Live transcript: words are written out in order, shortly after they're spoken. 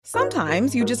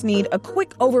Sometimes you just need a quick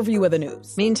overview of the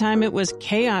news. Meantime, it was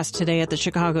chaos today at the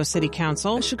Chicago City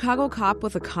Council. A Chicago cop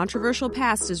with a controversial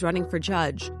past is running for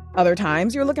judge. Other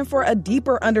times, you're looking for a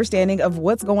deeper understanding of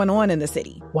what's going on in the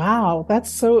city. Wow,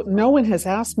 no one has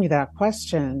asked me that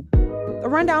question. The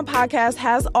Rundown podcast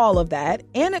has all of that,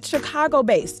 and it's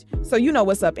Chicago-based, so you know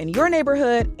what's up in your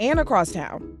neighborhood and across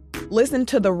town. Listen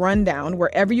to The Rundown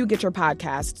wherever you get your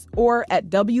podcasts or at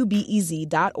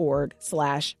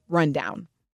wbez.org/rundown.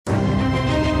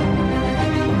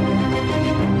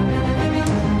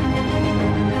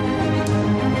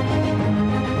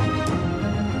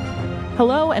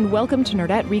 Hello and welcome to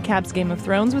Nerdette Recaps Game of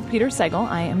Thrones with Peter Sagal.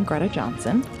 I am Greta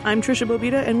Johnson. I'm Trisha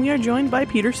Bobita, and we are joined by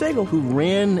Peter Sagal, who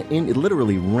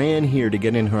literally ran here to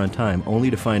get in here on time, only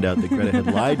to find out that Greta had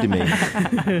lied to me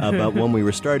about when we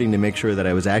were starting to make sure that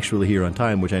I was actually here on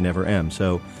time, which I never am.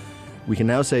 So we can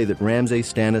now say that Ramsay,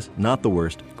 Stannis, not the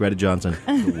worst. Greta Johnson,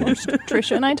 the worst.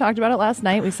 Trisha and I talked about it last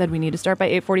night. We said we need to start by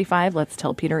 8:45. Let's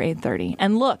tell Peter 8:30.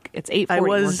 And look, it's 8:40.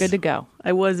 We're good to go.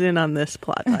 I was in on this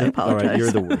plot. I apologize. All right,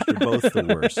 you're the worst. You're both the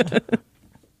worst.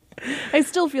 I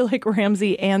still feel like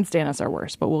Ramsay and Stannis are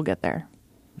worse, but we'll get there.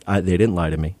 They didn't lie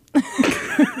to me.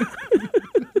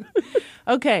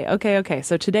 Okay.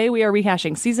 So today we are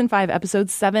rehashing Season 5,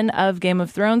 Episode 7 of Game of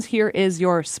Thrones. Here is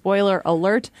your spoiler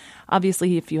alert.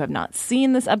 Obviously, if you have not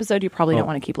seen this episode, you probably don't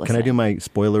want to keep listening. Can I do my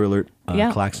spoiler alert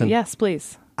klaxon? Yes,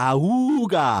 please.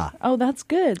 Auga! Oh, that's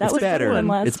good. That was better than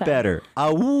last time. It's better.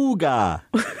 Auga!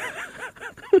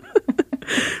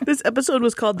 This episode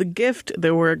was called The Gift.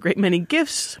 There were a great many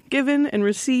gifts given and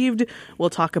received. We'll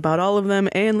talk about all of them.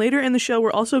 And later in the show,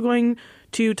 we're also going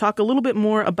to talk a little bit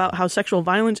more about how sexual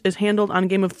violence is handled on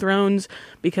Game of Thrones,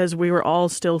 because we were all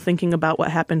still thinking about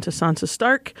what happened to Sansa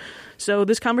Stark. So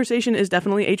this conversation is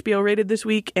definitely HBO rated this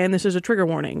week, and this is a trigger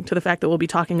warning to the fact that we'll be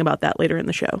talking about that later in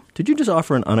the show. Did you just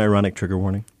offer an unironic trigger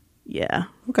warning? Yeah.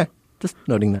 Okay. Just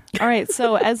noting that. All right.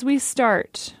 So as we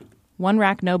start, one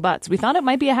rack, no butts. We thought it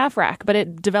might be a half rack, but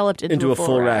it developed into a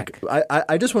full rack.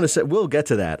 I just want to say, we'll get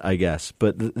to that, I guess.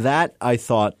 But that, I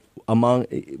thought,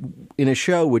 in a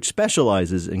show which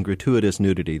specializes in gratuitous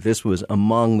nudity, this was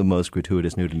among the most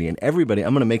gratuitous nudity. And everybody,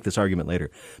 I'm going to make this argument later,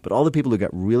 but all the people who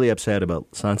got really upset about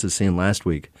Sansa's scene last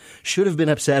week should have been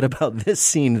upset about this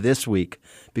scene this week,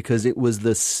 because it was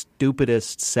the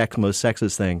stupidest, most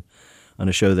sexist thing on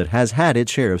a show that has had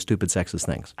its share of stupid, sexist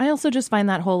things. I also just find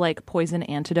that whole poison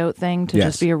antidote thing to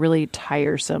just be a really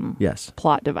tiresome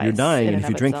plot device. You're dying, and if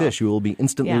you drink this, you will be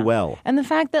instantly well. And the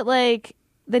fact that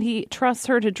that he trusts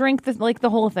her to drink this, the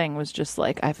whole thing was just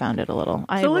I found it a little.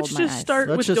 So let's just start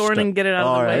with Dorne and get it out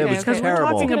of the way. Because we're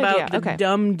talking about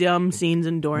the dumb scenes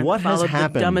in Dorne. What has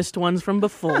happened? The dumbest ones from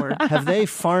before. Have they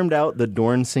farmed out the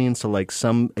Dorne scenes to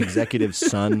some executive's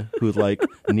son who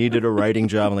needed a writing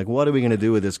job and what are we going to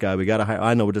do with this guy? We got to hire.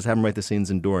 I know, we'll just have him write the scenes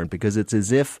in Dorne, because it's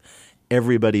as if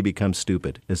everybody becomes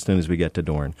stupid as soon as we get to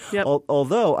Dorne. Yep.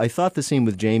 Although I thought the scene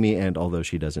with Jaime, and although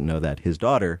she doesn't know that, his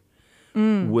daughter,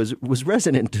 was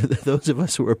resonant to those of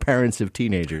us who are parents of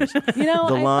teenagers.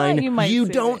 The line, you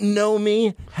don't know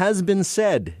me, has been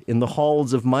said in the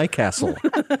halls of my castle.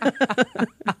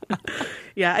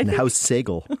 Yeah, I think House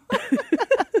Sagal.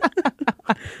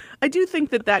 I do think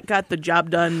that got the job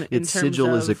done. Its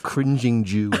sigil is a cringing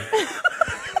Jew.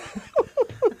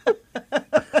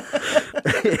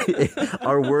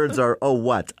 Our words are, oh,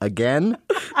 what, again?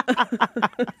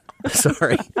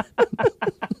 Sorry.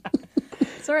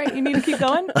 It's all right. You need to keep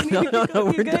going? No,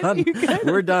 we're done.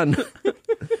 We're done.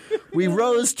 We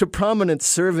rose to prominence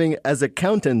serving as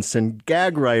accountants and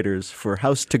gag writers for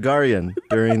House Targaryen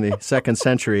during the 2nd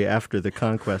century after the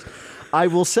conquest. I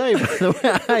will say, by the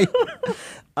way,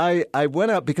 I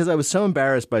went out because I was so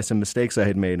embarrassed by some mistakes I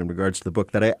had made in regards to the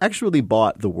book that I actually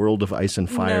bought The World of Ice and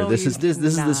Fire. No, this is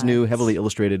this new heavily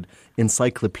illustrated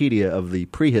encyclopedia of the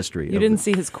prehistory. You didn't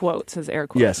see his quotes, his air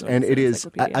quotes. Yes, and it is.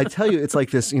 I tell you, it's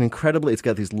like this incredibly. It's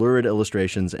got these lurid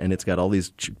illustrations, and it's got all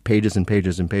these pages and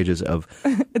pages and pages of.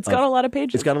 It's got a lot of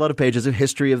pages. It's got a lot of pages of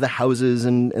history of the houses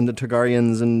and the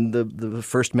Targaryens and the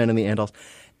first men and the Andals.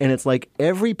 And it's like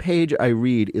every page I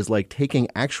read is like taking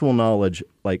actual knowledge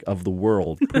of the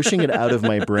world, pushing it out of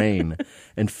my brain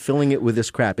and filling it with this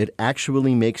crap. It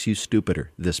actually makes you stupider,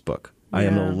 this book. Yeah. I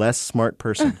am a less smart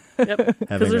person. Yep,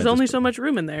 because there's only so much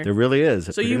room in there. There really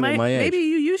is. So you maybe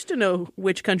you used to know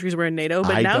which countries were in NATO,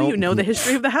 but now you know the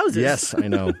history of the houses. Yes, I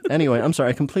know. Anyway, I'm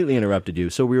sorry, I completely interrupted you.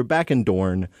 So we were back in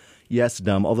Dorne. Yes,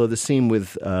 dumb. Although the scene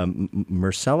with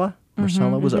Myrcella,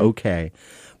 Marcella was okay.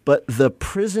 But the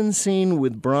prison scene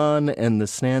with Bronn and the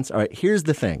Snants, all right, here's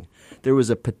the thing. There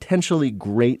was a potentially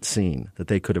great scene that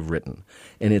they could have written,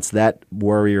 and it's that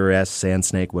warrioress Sand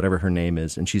Snake, whatever her name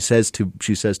is, and she says to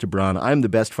Bronn, "I'm the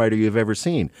best fighter you've ever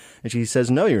seen," and she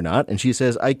says, "No, you're not," and she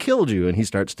says, "I killed you," and he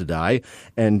starts to die,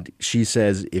 and she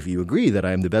says, "If you agree that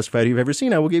I am the best fighter you've ever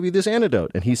seen, I will give you this antidote,"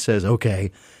 and he says,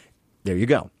 "Okay, there you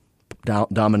go,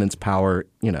 dominance, power,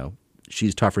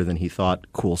 she's tougher than he thought.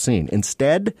 Cool scene."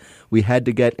 Instead, we had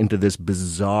to get into this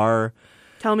bizarre.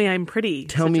 Tell me I'm pretty.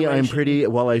 Tell me I'm pretty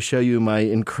while I show you my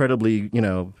incredibly,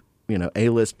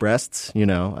 A-list breasts.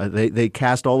 They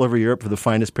cast all over Europe for the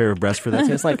finest pair of breasts for that.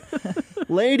 It's like,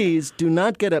 ladies, do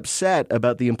not get upset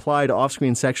about the implied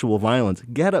off-screen sexual violence.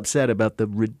 Get upset about the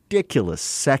ridiculous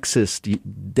sexist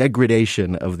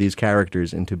degradation of these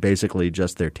characters into basically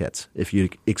just their tits. If you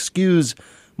excuse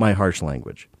my harsh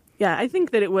language. Yeah, I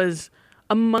think that it was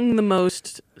among the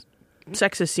most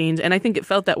sexist scenes, and I think it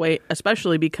felt that way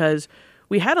especially because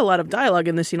we had a lot of dialogue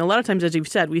in this scene. A lot of times, as you've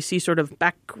said, we see sort of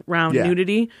background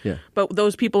nudity, but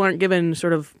those people aren't given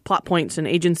sort of plot points and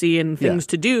agency and things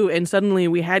to do, and suddenly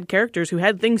we had characters who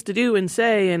had things to do and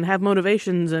say and have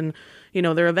motivations, and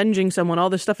they're avenging someone. All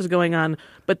this stuff is going on,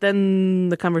 but then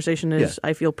the conversation is,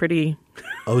 I feel pretty.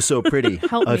 Oh, so pretty.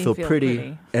 Help I me feel feel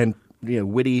pretty. And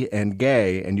witty and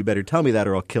gay, and you better tell me that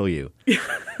or I'll kill you.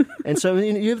 And so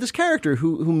you have this character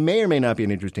who may or may not be an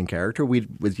interesting character. We've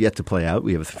yet to play out.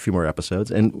 We have a few more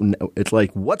episodes. And it's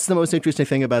like, what's the most interesting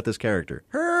thing about this character?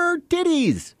 Her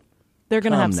titties. They're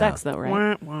going to have sex, though,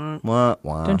 right? Wah,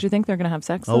 wah. Don't you think they're going to have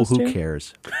sex? Oh, those who two?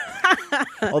 cares?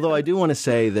 Although I do want to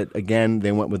say that, again,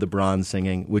 they went with the Bronn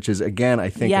singing, which is, again, I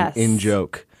think an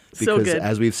in-joke. Because, so good.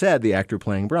 As we've said, the actor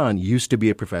playing Bronn used to be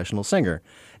a professional singer.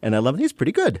 And I love it. He's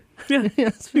pretty good. Yeah.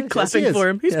 Clapping for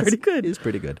him. He's pretty good. He's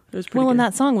pretty good. And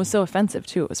that song was so offensive,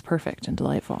 too. It was perfect and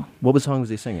delightful. What song was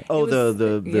he singing? Oh,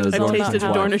 the I've tasted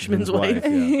Dornishman's wife.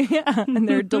 Yeah. And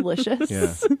they're delicious.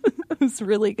 Yeah. It was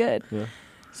really good. Yeah.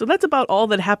 So that's about all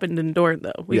that happened in Dorne,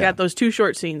 though. We got those two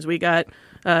short scenes. We got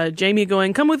Jaime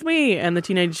going, "Come with me," and the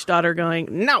teenage daughter going,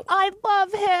 "No, I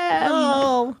love him.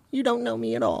 Oh, you don't know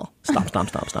me at all. Stop.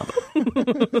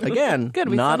 Again, Good,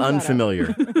 we not summed that up.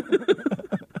 unfamiliar.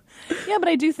 Yeah, but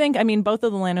I do think, both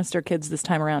of the Lannister kids this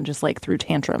time around just threw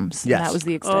tantrums. Yes. And that was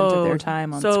the extent of their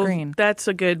time on screen. That's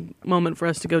a good moment for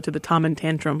us to go to the Tom and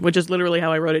Tantrum, which is literally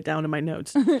how I wrote it down in my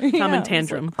notes. Tom and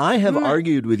Tantrum. I have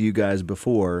argued with you guys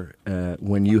before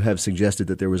when you have suggested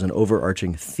that there was an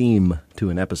overarching theme to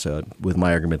an episode with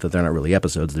my argument that they're not really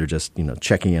episodes. They're just,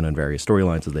 checking in on various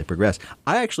storylines as they progress.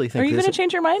 I actually think Are you going to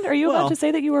change your mind? Are you about to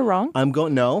say that you were wrong? I'm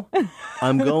going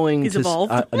He's to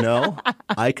evolved. No,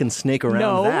 I can snake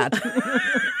around that.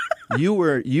 You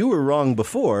were wrong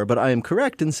before, but I am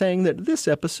correct in saying that this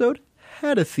episode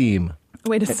had a theme.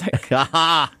 Wait a sec.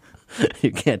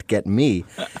 You can't get me.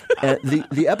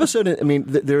 The episode,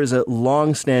 there is a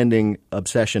long-standing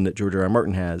obsession that George R. R.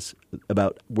 Martin has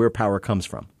about where power comes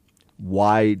from.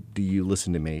 Why do you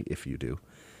listen to me if you do?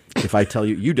 If I tell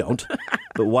you, you don't.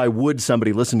 But why would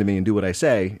somebody listen to me and do what I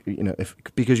say?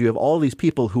 Because you have all these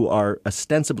people who are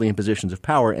ostensibly in positions of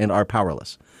power and are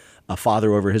powerless. A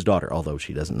father over his daughter, although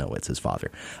she doesn't know it's his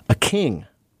father. A king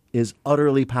is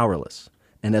utterly powerless.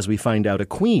 And as we find out, a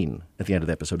queen at the end of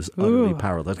the episode is utterly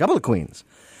powerless. A couple of queens.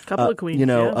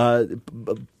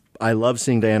 I love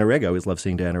seeing Diana Rigg. I always love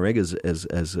seeing Diana Rigg as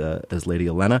Lady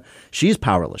Olenna. She's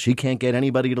powerless. She can't get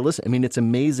anybody to listen. It's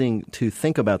amazing to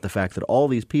think about the fact that all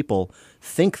these people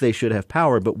think they should have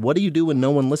power, but what do you do when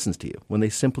no one listens to you? When they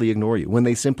simply ignore you? When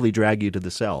they simply drag you to the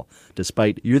cell,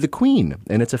 despite you're the queen?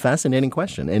 And it's a fascinating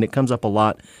question, and it comes up a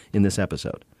lot in this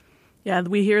episode. Yeah,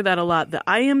 we hear that a lot. That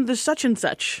I am the such and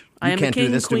such. I am the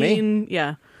king, queen.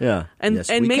 Yeah. And yes,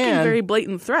 making can. very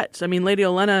blatant threats. Lady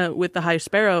Olenna with the High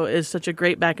Sparrow is such a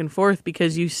great back and forth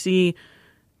because you see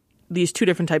these two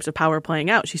different types of power playing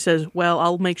out. She says, "Well,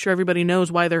 I'll make sure everybody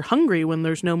knows why they're hungry when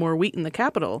there's no more wheat in the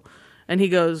capital." And he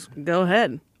goes, "Go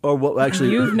ahead." Or what?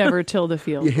 Actually, you've never tilled a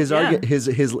field. His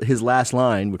last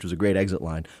line, which was a great exit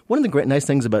line. One of the great nice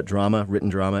things about drama, written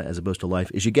drama, as opposed to life,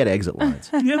 is you get exit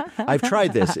lines. I've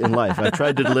tried this in life. I've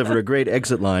tried to deliver a great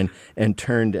exit line and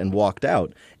turned and walked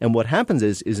out. And what happens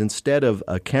is instead of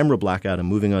a camera blackout and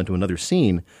moving on to another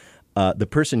scene, the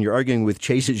person you're arguing with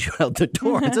chases you out the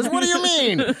door and says, "What do you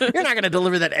mean? You're not going to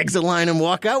deliver that exit line and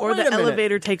walk out?" Or the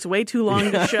elevator takes way too long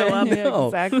to show up. No.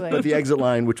 Exactly. But the exit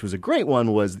line, which was a great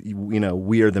one, was,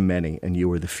 we are the many and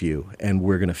you are the few, and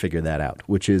we're going to figure that out,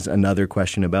 which is another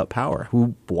question about power.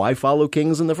 Why follow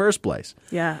kings in the first place?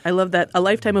 Yeah, I love that. A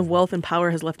lifetime of wealth and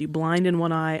power has left you blind in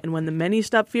one eye, and when the many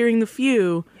stop fearing the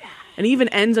few, And he even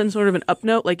ends on sort of an up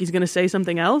note, like he's going to say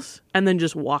something else, and then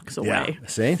just walks away. Yeah.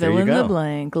 See? There Fill you in go. the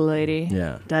blank, lady.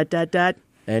 Yeah. Dot, dot, dot.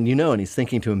 And and he's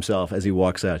thinking to himself as he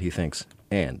walks out, he thinks,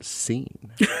 and scene.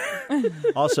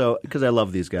 Also, because I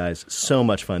love these guys, so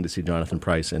much fun to see Jonathan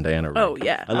Pryce and Diana Rigg. Oh,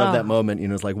 yeah. I love that moment.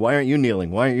 It's like, why aren't you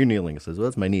kneeling? Why aren't you kneeling? It says, well,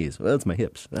 it's my knees. Well, it's my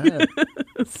hips.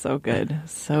 So good.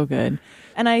 So good.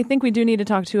 And I think we do need to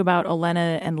talk, too, about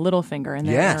Olenna and Littlefinger and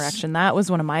their interaction. That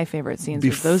was one of my favorite scenes,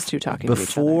 was those two talking to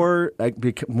each other.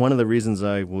 One of the reasons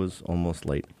I was almost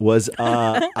late was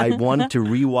I wanted to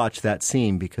rewatch that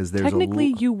scene because there's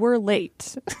Technically, you were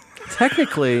late.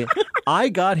 Technically, I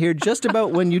got here just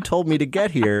about when you told me to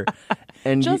get here.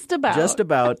 And Just about. Just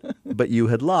about, but you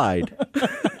had lied.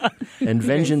 And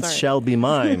vengeance shall be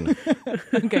mine.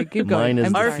 Okay, keep going. Mine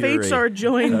is Our the fury. fates are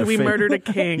joined. We murdered a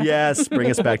king. Yes, bring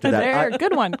us back to that. There,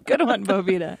 good one,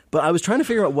 Bovita. But I was trying to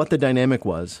figure out what the dynamic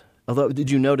was. Although,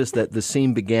 did you notice that the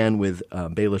scene began with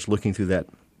Baelish looking through that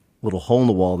little hole in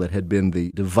the wall that had been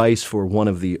the device for one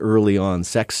of the early on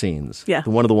sex scenes? Yeah.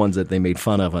 One of the ones that they made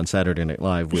fun of on Saturday Night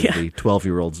Live with the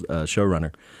 12-year-old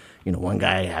showrunner. One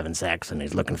guy having sex and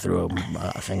he's looking through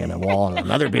a thing in a wall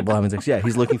and other people having sex. Yeah,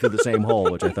 he's looking through the same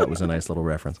hole, which I thought was a nice little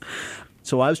reference.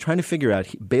 So I was trying to figure out,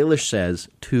 Baelish says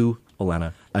to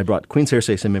Olenna, I brought Queen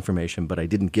Cersei some information, but I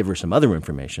didn't give her some other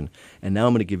information. And now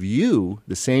I'm going to give you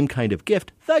the same kind of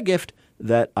gift, the gift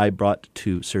that I brought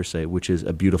to Cersei, which is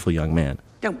a beautiful young man.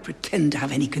 Don't pretend to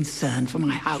have any concern for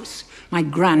my house, my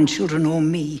grandchildren, or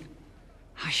me.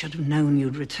 I should have known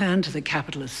you'd return to the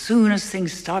capital as soon as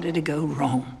things started to go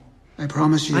wrong. I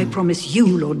promise you. I promise you,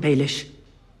 Lord Baelish,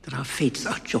 that our fates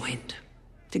are joined.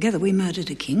 Together we murdered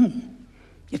a king.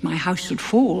 If my house should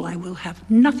fall, I will have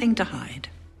nothing to hide.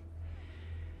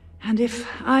 And if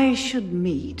I should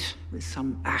meet with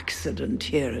some accident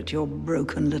here at your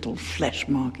broken little flesh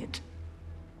market,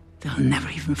 they'll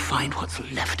never even find what's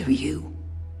left of you.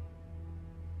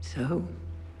 So,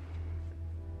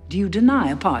 do you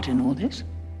deny a part in all this?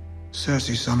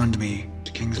 Cersei summoned me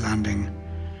to King's Landing.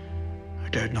 I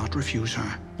dared not refuse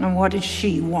her. And what did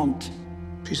she want?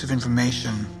 Piece of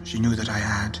information she knew that I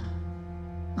had.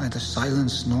 Neither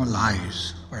silence nor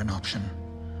lies were an option.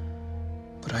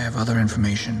 But I have other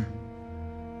information,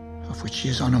 of which she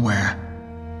is unaware.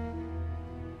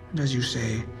 And as you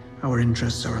say, our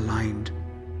interests are aligned.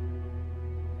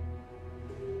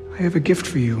 I have a gift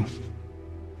for you.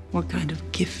 What kind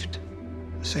of gift?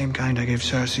 The same kind I gave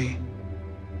Cersei.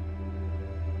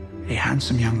 A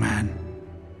handsome young man.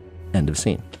 End of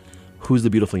scene. Who's the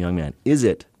beautiful young man? Is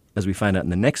it, as we find out in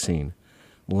the next scene,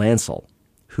 Lancel,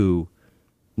 who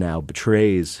now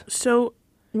betrays... So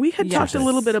we had talked a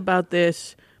little bit about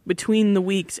this between the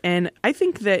weeks, and I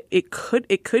think that it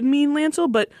could mean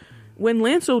Lancel, but when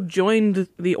Lancel joined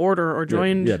the Order or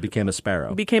joined... Yeah, became a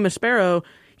Sparrow.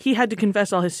 He had to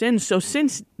confess all his sins. So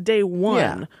since day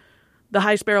one, the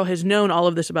High Sparrow has known all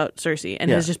of this about Cersei and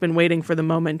has just been waiting for the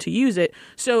moment to use it.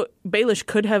 So Baelish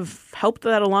could have helped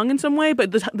that along in some way,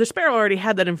 but the Sparrow already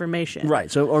had that information.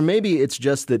 Right. So, or maybe it's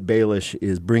just that Baelish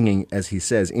is bringing, as he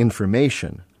says,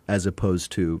 information as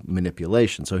opposed to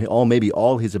manipulation. So maybe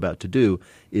all he's about to do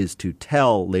is to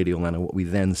tell Lady Olenna what we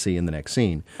then see in the next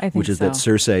scene, which is that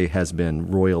Cersei has been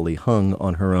royally hung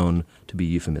on her own, to be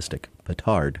euphemistic,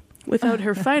 petard. Without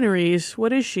her fineries,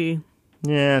 what is she?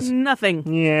 Yes.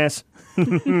 Nothing. Yes. But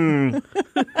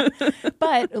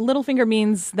Littlefinger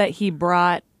means that he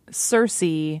brought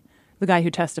Cersei, the guy who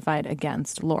testified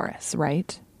against Loras,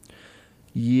 right?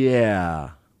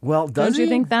 Yeah. Well, Don't you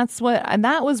think that's what... And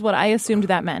that was what I assumed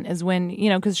that meant, is when,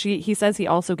 because he says he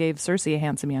also gave Cersei a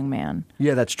handsome young man.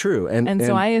 Yeah, that's true. And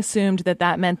so I assumed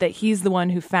that meant that he's the one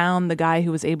who found the guy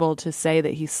who was able to say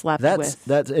that he slept with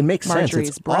it makes Marjorie's sense.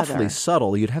 It's brother. Awfully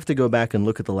subtle. You'd have to go back and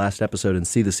look at the last episode and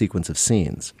see the sequence of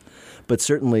scenes. But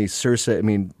certainly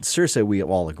Cersei, we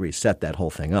all agree, set that whole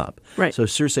thing up. Right. So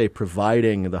Cersei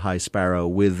providing the High Sparrow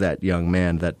with that young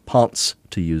man, that ponce,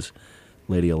 to use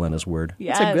Lady Olenna's word.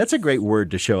 Yes. That's a great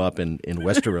word to show up in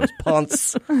Westeros.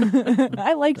 Ponce.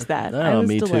 I liked that. I was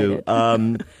me delighted.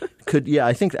 Too.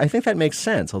 I think that makes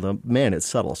sense. Although, man, it's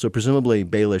subtle. So presumably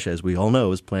Baelish, as we all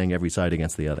know, is playing every side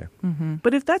against the other. Mm-hmm.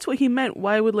 But if that's what he meant,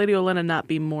 why would Lady Olenna not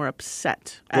be more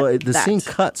upset? Well, the scene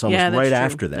cuts almost right true.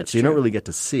 after that, That's so you true. don't really get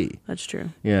to see. That's true.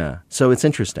 Yeah, so it's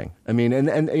interesting. I mean,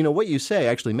 and what you say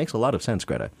actually makes a lot of sense,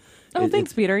 Greta. Oh,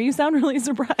 thanks, Peter. You sound really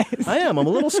surprised. I am. I'm a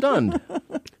little stunned.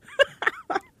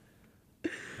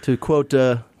 To quote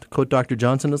Dr.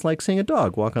 Johnson, it's like seeing a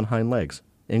dog walk on hind legs.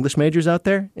 English majors out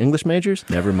there? English majors?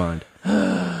 Never mind.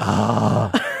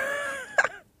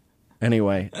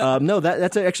 Anyway, no,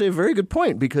 that's actually a very good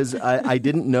point, because I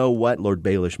didn't know what Lord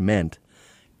Baelish meant.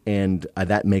 And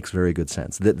that makes very good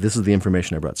sense. This is the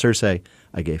information I brought Cersei.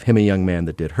 I gave him a young man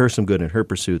that did her some good in her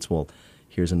pursuits. Well,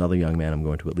 here's another young man I'm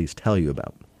going to at least tell you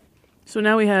about. So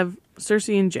now we have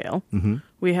Cersei in jail. Mm-hmm.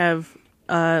 We have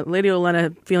Lady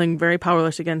Olenna feeling very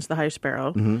powerless against the High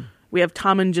Sparrow. Mm-hmm. We have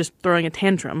Tommen just throwing a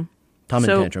tantrum.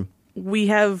 Tantrum. We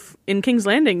have in King's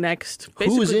Landing next.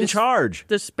 Who's in charge?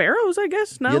 The Sparrows, I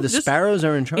guess. No, yeah, the Sparrows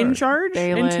are in charge. In charge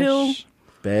Baelish. until.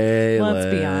 Baelish.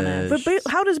 Let's be honest.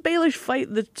 But how does Baelish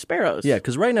fight the Sparrows? Yeah,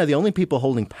 because right now the only people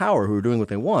holding power who are doing what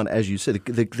they want, as you said,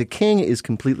 the king is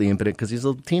completely impotent because he's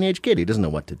a teenage kid. He doesn't know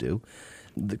what to do.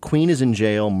 The queen is in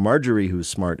jail. Marjorie, who's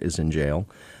smart, is in jail.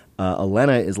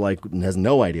 Olenna has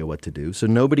no idea what to do, so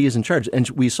nobody is in charge. And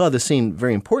we saw the scene,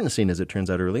 very important scene, as it turns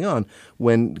out early on,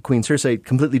 when Queen Cersei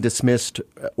completely dismissed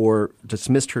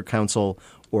her council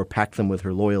or packed them with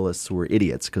her loyalists who were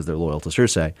idiots because they're loyal to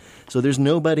Cersei. So there's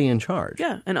nobody in charge.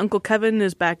 Yeah, and Uncle Kevin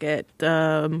is back at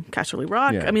Casterly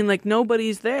Rock. Yeah. I mean,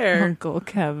 nobody's there. Uncle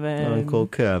Kevin.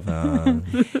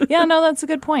 Yeah, no, that's a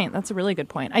good point. That's a really good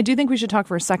point. I do think we should talk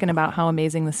for a second about how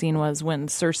amazing the scene was when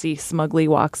Cersei smugly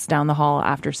walks down the hall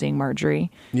after seeing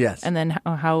Marjorie. Yes. And then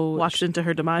how walks into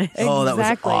her demise. Oh, that was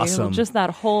exactly. awesome. Just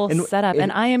that whole setup.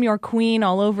 And I am your queen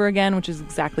all over again, which is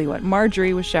exactly what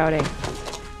Marjorie was shouting.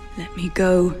 Let me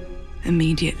go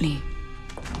immediately.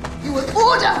 You will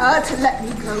order her to let me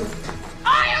go.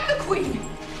 I am the queen!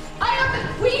 I am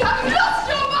the queen! Have you lost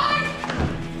your mind?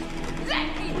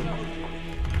 Let me go!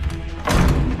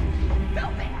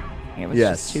 It was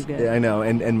yes, just too good. Yeah, I know.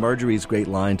 And Marjorie's great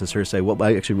line to Cersei, well,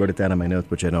 I actually wrote it down in my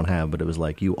notes, which I don't have, but it was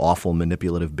like, you awful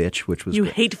manipulative bitch, which was You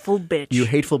great. hateful bitch. You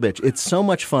hateful bitch. It's so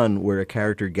much fun where a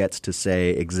character gets to say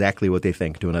exactly what they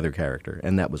think to another character.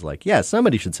 And that was like, yeah,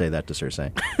 somebody should say that to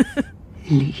Cersei.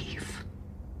 Leave.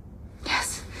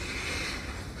 Yes.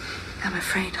 I'm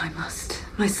afraid I must.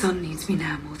 My son needs me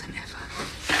now more than ever.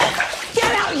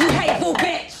 Get out, you hateful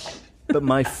bitch! But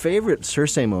my favorite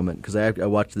Cersei moment, because I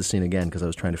watched the scene again because I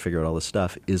was trying to figure out all this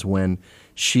stuff, is when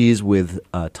she's with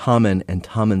Tommen and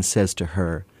Tommen says to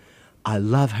her, I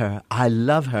love her,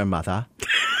 mother.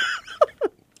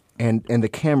 and the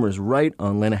camera's right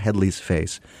on Lena Headley's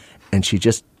face, and she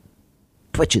just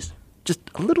twitches. Just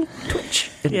a little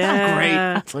twitch. It's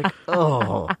great. It's like,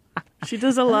 oh. She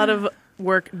does a lot of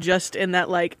work just in that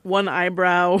one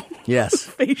eyebrow yes.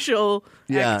 facial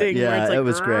acting. Yeah, where it's it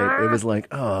was great. It was like,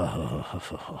 oh.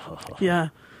 Yeah.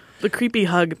 The creepy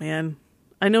hug, man.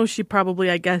 I know she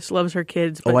probably, I guess, loves her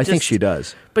kids. But I think she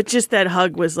does. But just that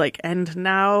hug was like, and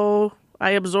now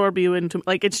I absorb you into,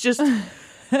 it's just,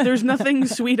 there's nothing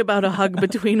sweet about a hug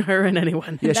between her and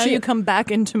anyone. Yeah, now you come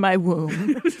back into my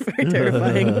womb. It's very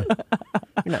terrifying.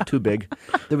 You're not too big.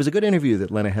 There was a good interview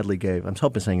that Lena Headley gave. I'm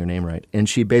hoping I'm saying her name right. And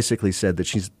she basically said that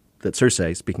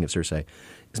Cersei, speaking of Cersei,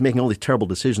 is making all these terrible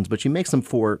decisions, but she makes them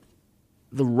for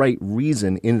the right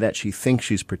reason in that she thinks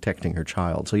she's protecting her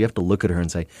child. So you have to look at her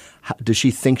and say, does she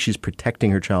think she's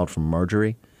protecting her child from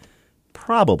Marjorie?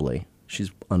 Probably. She's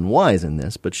unwise in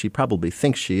this, but she probably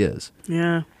thinks she is.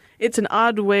 Yeah. It's an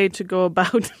odd way to go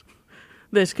about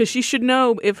this, because she should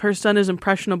know if her son is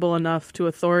impressionable enough to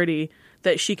authority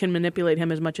that she can manipulate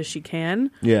him as much as she can.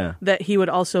 Yeah. That he would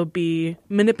also be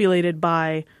manipulated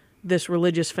by this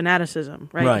religious fanaticism,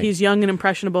 right? He's young and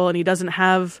impressionable, and he doesn't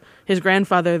have his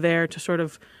grandfather there to sort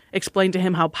of explain to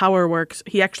him how power works.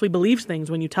 He actually believes things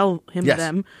when you tell him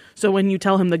them. So when you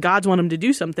tell him the gods want him to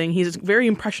do something, he's very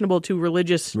impressionable to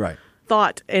religious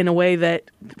thought in a way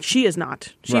that she is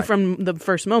not. She, from the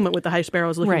first moment with the High Sparrow,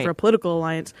 is looking for a political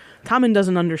alliance. Tommen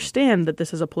doesn't understand that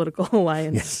this is a political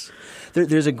alliance. Yes.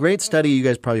 There's a great study, you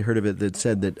guys probably heard of it, that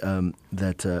said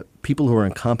that people who are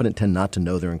incompetent tend not to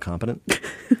know they're incompetent.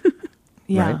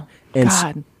 Yeah. Right? And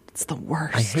God, it's the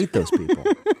worst. I hate those people.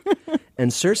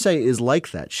 And Cersei is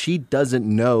like that. She doesn't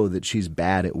know that she's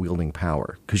bad at wielding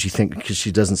power because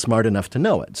she doesn't smart enough to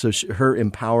know it. So her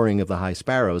empowering of the High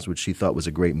Sparrows, which she thought was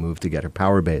a great move to get her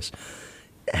power base,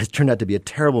 has turned out to be a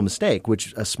terrible mistake,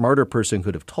 which a smarter person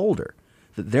could have told her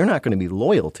that they're not going to be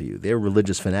loyal to you. They're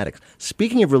religious fanatics.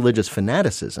 Speaking of religious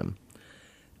fanaticism,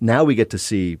 now we get to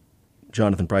see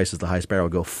Jonathan Pryce as the High Sparrow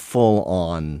go full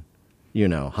on,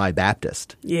 High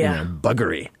Baptist.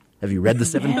 Buggery. Have you read The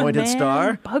Seven-Pointed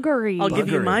Star? Buggery. I'll give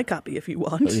you my copy if you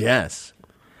want. Yes.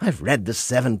 I've read The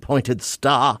Seven-Pointed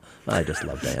Star. I just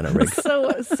love Diana Rigg.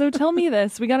 So tell me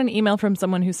this. We got an email from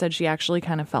someone who said she actually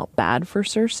kind of felt bad for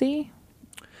Cersei.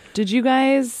 Did you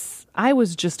guys... I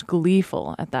was just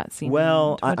gleeful at that scene.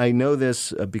 Well, I know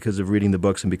this because of reading the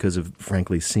books and because of,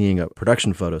 frankly, seeing a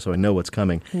production photo, so I know what's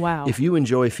coming. Wow. If you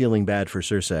enjoy feeling bad for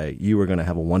Cersei, you are going to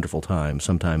have a wonderful time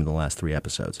sometime in the last 3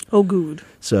 episodes. Oh, good.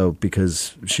 So,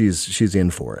 because she's in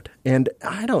for it. And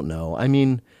I don't know. I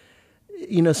mean,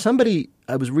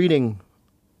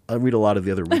 I read a lot of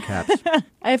the other recaps.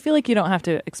 I feel like you don't have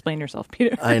to explain yourself,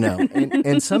 Peter. I know.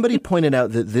 And somebody pointed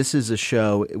out that this is a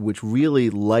show which really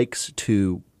likes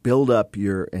to build up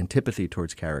your antipathy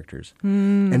towards characters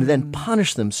and then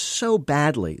punish them so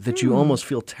badly that you almost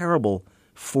feel terrible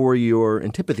for your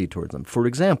antipathy towards them. For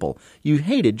example, you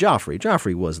hated Joffrey.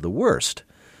 Joffrey was the worst,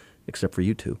 except for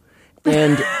you two.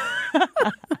 And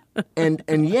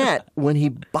and yet, when he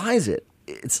buys it,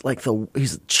 it's like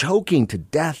he's choking to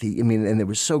death. And it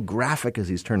was so graphic as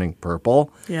he's turning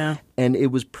purple. Yeah. And it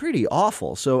was pretty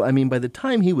awful. So, by the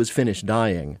time he was finished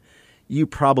dying, you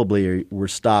probably were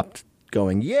stopped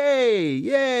going, yay,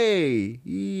 yay,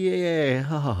 yay,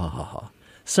 ha, ha, ha, ha, ha.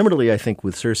 Similarly, I think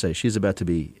with Cersei, she's about to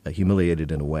be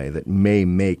humiliated in a way that may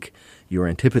make your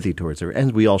antipathy towards her,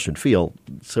 and we all should feel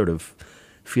a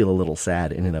little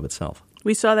sad in and of itself.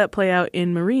 We saw that play out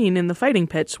in Marine in the fighting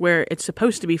pits, where it's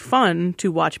supposed to be fun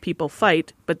to watch people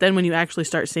fight, but then when you actually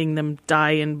start seeing them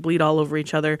die and bleed all over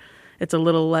each other, it's a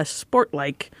little less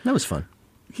sport-like. That was fun.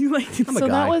 You liked it? I'm a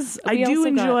guy. I do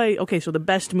enjoy. Okay, so the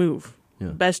best move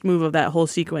of that whole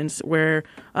sequence where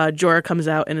Jorah comes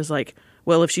out and is like,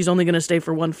 well, if she's only going to stay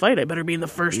for one fight, I better be in the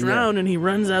first round. And he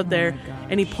runs out there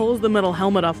and he pulls the metal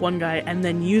helmet off one guy and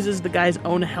then uses the guy's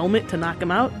own helmet to knock him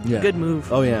out. Yeah. Good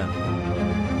move. Oh, yeah.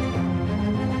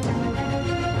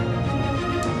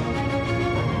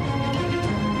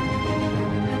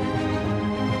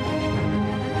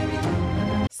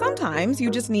 Sometimes you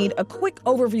just need a quick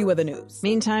overview of the news.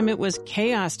 Meantime, it was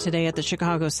chaos today at the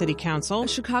Chicago City Council. A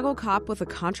Chicago cop with a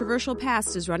controversial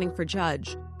past is running for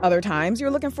judge. Other times,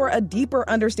 you're looking for a deeper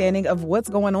understanding of what's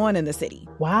going on in the city.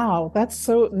 Wow,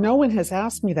 no one has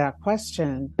asked me that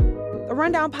question. The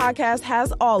Rundown podcast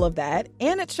has all of that,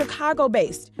 and it's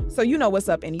Chicago-based, so you know what's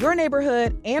up in your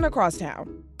neighborhood and across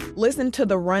town. Listen to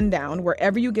The Rundown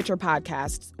wherever you get your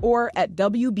podcasts or at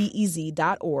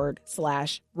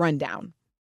wbez.org/rundown.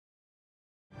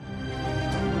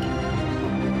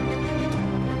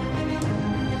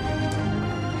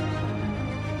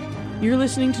 You're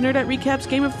listening to Nerdette Recaps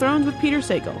Game of Thrones with Peter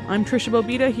Sagal. I'm Trisha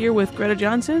Bobita here with Greta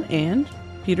Johnson and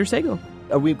Peter Sagal.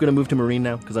 Are we going to move to Marine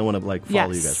now? Because I want to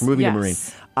follow you guys. We're moving to Marine.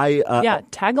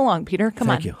 Tag along, Peter. Come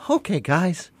on. Thank you. Okay,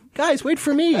 guys. Guys, wait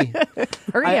for me.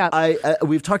 Hurry up.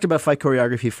 We've talked about fight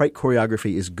choreography. Fight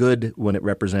choreography is good when it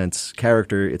represents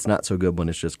character. It's not so good when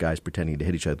it's just guys pretending to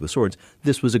hit each other with swords.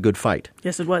 This was a good fight.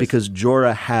 Yes, it was. Because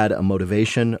Jorah had a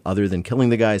motivation other than killing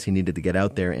the guys. He needed to get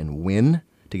out there and win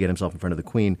to get himself in front of the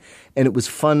queen. And it was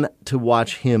fun to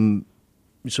watch him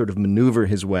sort of maneuver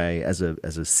his way as a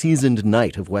seasoned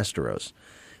knight of Westeros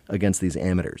against these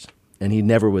amateurs. And he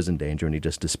never was in danger, and he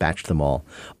just dispatched them all.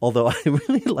 Although I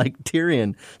really like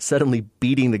Tyrion suddenly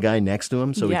beating the guy next to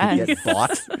him so he could get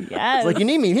fought. Yes. It's like, you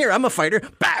need me here. I'm a fighter.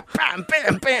 Bam, bam,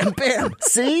 bam, bam, bam.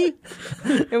 See?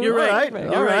 You're right.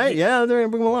 All right. Yeah,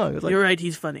 bring him along. Like, you're right.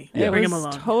 He's funny. Yeah, bring him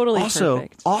along. Totally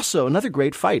perfect. Also, another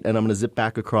great fight, and I'm going to zip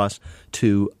back across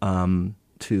to the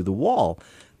wall,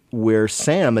 where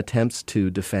Sam attempts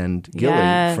to defend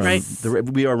Gilly from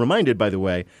we are reminded, by the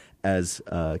way, as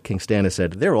King Stannis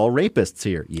said, they're all rapists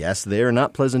here. Yes, they're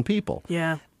not pleasant people.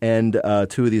 Yeah. And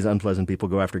two of these unpleasant people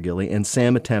go after Gilly, and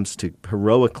Sam attempts to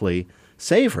heroically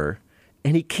save her,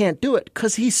 and he can't do it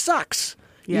because he sucks.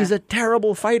 Yeah. He's a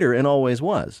terrible fighter and always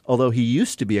was, although he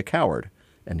used to be a coward,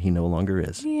 and he no longer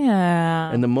is.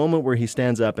 Yeah. And the moment where he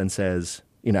stands up and says,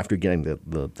 after getting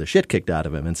the shit kicked out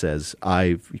of him, and says,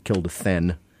 I've killed a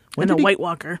Thenn. White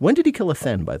Walker. When did he kill a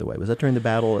Thenn, by the way? Was that during the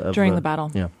battle? During the battle.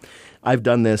 Yeah. I've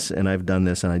done this, and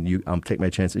I'll take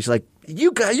my chances. She's like,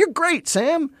 you're great,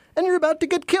 Sam, and you're about to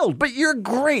get killed, but you're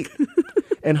great.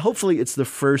 And hopefully it's the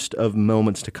first of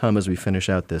moments to come as we finish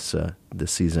out this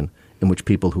season in which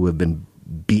people who have been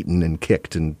beaten and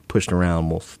kicked and pushed around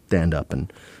will stand up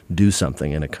and do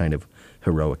something in a kind of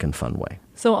heroic and fun way.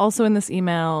 So also in this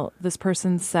email, this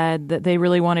person said that they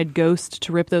really wanted Ghost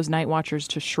to rip those Night Watchers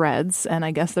to shreds, and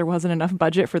I guess there wasn't enough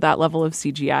budget for that level of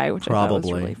CGI, which I thought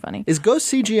was really funny. Is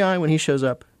Ghost CGI when he shows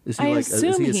up? I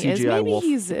assume he is. Maybe wolf?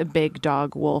 He's a big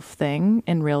dog wolf thing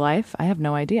in real life. I have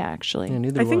no idea, actually.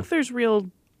 Yeah, I think there's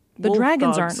real The wolf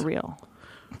dragons dogs. aren't real.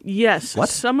 Yes. What?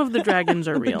 Some of the dragons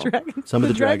are real. Some of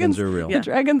the dragons are real. The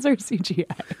dragons are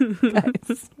CGI,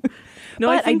 guys. No,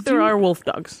 But I think there are wolf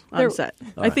dogs on set.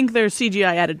 All I think there's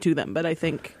CGI added to them, but I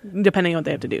think depending on what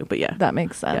they have to do. But yeah. That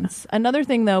makes sense. Yeah. Another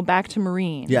thing, though, back to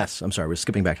Marine. Yes, I'm sorry. We're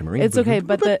skipping back to Marine. It's okay,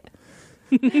 but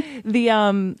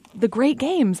The Great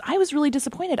Games, I was really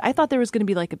disappointed. I thought there was going to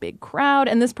be like a big crowd,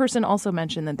 and this person also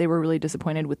mentioned that they were really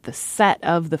disappointed with the set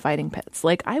of the fighting pits.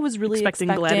 Like I was really expecting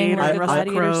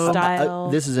gladiator style.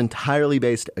 This is entirely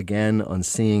based again on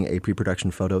seeing a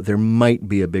pre-production photo. There might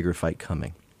be a bigger fight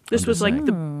coming. This was like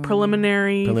the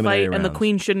preliminary fight, rounds. and the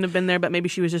queen shouldn't have been there, but maybe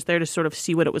she was just there to sort of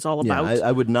see what it was all about.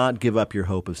 I would not give up your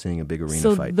hope of seeing a big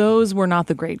arena fight. So those were not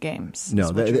the Great Games. No,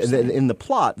 in the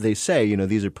plot, they say,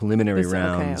 these are preliminary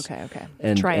rounds. Okay.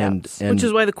 And, tryouts. Which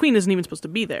is why the queen isn't even supposed to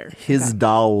be there. His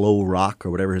Dal Rock,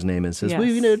 or whatever his name is, says, well,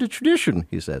 the tradition,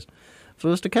 he says,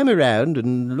 for us to come around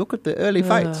and look at the early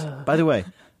fights. By the way,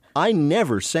 I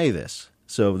never say this.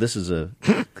 So this is a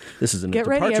Get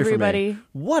ready, everybody. For me.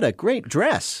 What a great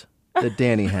dress that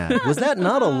Danny had. Was that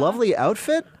not a lovely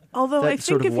outfit? Although I think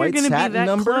if you're going to be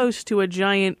that close to a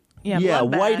giant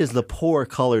white is the poor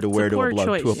color to wear to a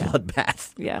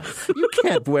bloodbath. Yes. You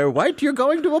can't wear white. You're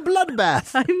going to a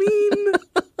bloodbath. I mean...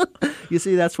 You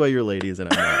see, that's why you're ladies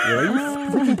and I'm not.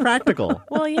 You're freaking practical.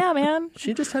 Well, yeah, man.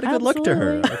 She just had a good look to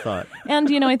her, I thought. And,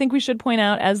 I think we should point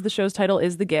out, as the show's title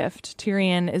is The Gift,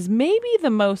 Tyrion is maybe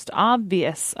the most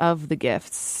obvious of the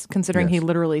gifts, considering he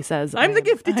literally says, I'm the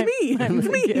gift, it's me. I'm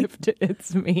the gift,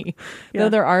 it's me. Yeah. Though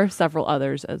there are several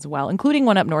others as well, including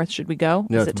one up north. Should we go?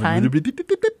 No, is it time?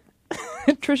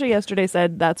 Trisha yesterday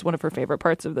said that's one of her favorite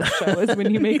parts of the show is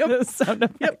when you make those sound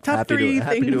effects. Yep, top three things.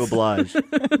 Happy to oblige.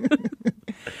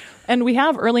 And we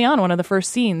have early on one of the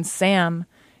first scenes, Sam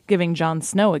giving Jon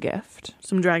Snow a gift.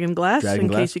 Some dragon glass in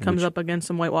case he comes up against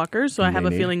some White Walkers. So I have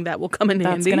a feeling that will come in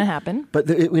handy. That's going to happen. But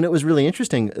it was really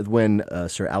interesting when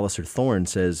Sir Alistair Thorne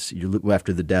says,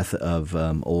 after the death of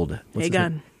old...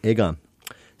 Aegon.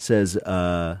 Says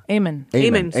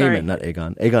Aemon. Sorry. Not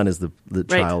Aegon. Aegon is the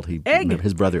child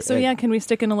his brother. So Egg. can we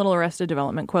stick in a little Arrested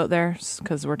Development quote there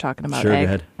because we're talking about Sure, egg. Go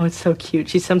ahead. Oh, it's so cute.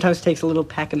 She sometimes takes a little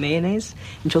pack of mayonnaise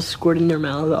and she'll squirt it in her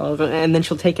mouth all over, and then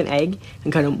she'll take an egg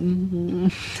and kind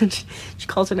of she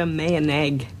calls it a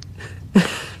may-and-egg.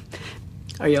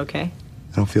 Are you okay?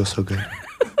 I don't feel so good.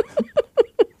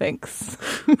 Thanks.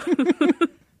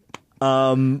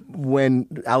 When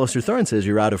Alistair Thorne says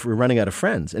we're running out of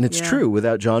friends, and it's true.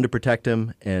 Without Jon to protect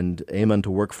him and Aemon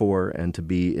to work for and to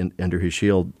be under his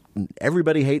shield,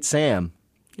 everybody hates Sam.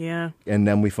 Yeah, and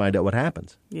then we find out what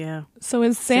happens. Yeah. So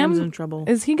is Sam's in trouble?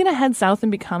 Is he going to head south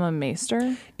and become a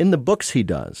maester? In the books, he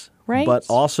does. Right. But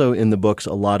also in the books,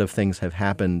 a lot of things have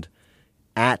happened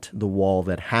at the wall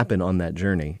that happen on that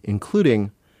journey,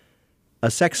 including a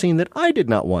sex scene that I did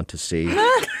not want to see.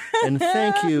 And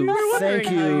thank you,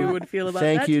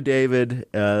 David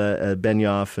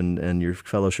Benioff and your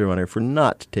fellow showrunner for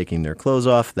not taking their clothes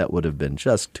off. That would have been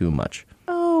just too much.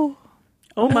 Oh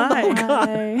my! Oh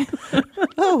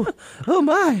God! oh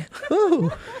my!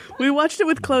 Oh. We watched it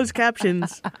with closed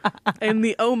captions, and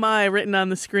the "oh my" written on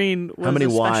the screen was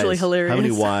especially hilarious. How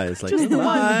many Y's? Like, just oh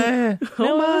my!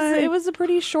 Oh my! It was a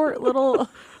pretty short little.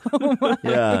 Oh my.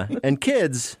 Yeah, and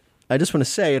kids, I just want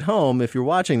to say at home, if you're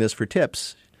watching this for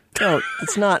tips. No,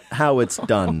 it's not how it's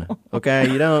done, okay?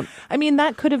 You don't... I mean,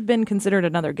 that could have been considered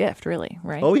another gift, really,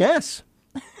 right? Oh, yes.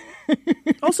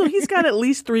 Also, he's got at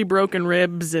least 3 broken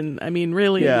ribs, and, I mean,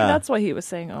 really... Yeah. That's why he was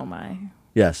saying, oh, my.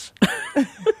 Yes.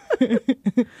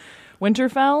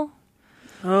 Winterfell?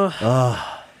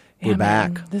 We're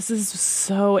back. Man, this is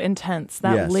so intense.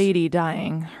 That lady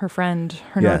dying, her friend,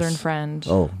 her northern friend.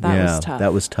 Oh, that was tough.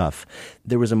 That was tough.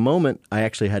 There was a moment I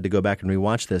actually had to go back and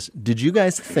rewatch this. Did you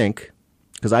guys think...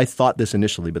 Because I thought this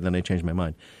initially, but then I changed my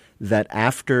mind, that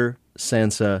after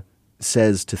Sansa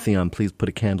says to Theon, please put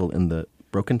a candle in the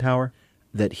Broken Tower,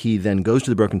 that he then goes to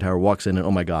the Broken Tower, walks in, and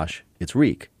oh my gosh, it's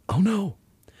Reek. Oh no.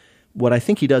 What I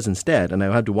think he does instead, and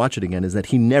I have to watch it again, is that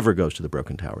he never goes to the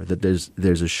Broken Tower. That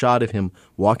there's a shot of him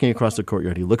walking across the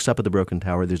courtyard. He looks up at the Broken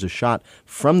Tower. There's a shot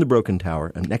from the Broken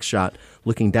Tower, a next shot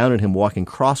looking down at him walking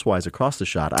crosswise across the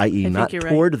shot, i.e. not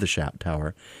toward the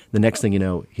tower. The next thing you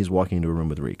know, he's walking into a room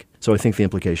with Reek. So I think the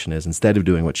implication is instead of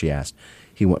doing what she asked,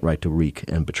 he went right to Reek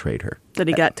and betrayed her. That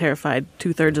he got terrified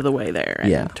 2/3 of the way there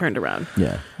and turned around.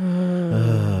 Yeah.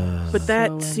 But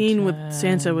that scene with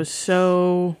Sansa was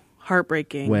so...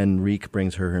 heartbreaking. When Reek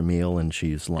brings her meal and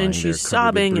she's lying and she's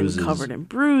sobbing and covered in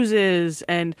bruises,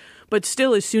 but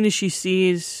still, as soon as she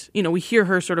sees, we hear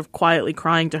her sort of quietly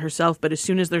crying to herself. But as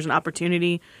soon as there's an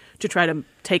opportunity to try to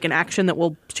take an action that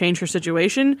will change her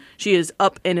situation, she is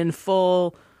up and in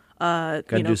full,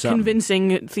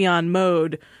 convincing Theon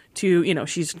mode.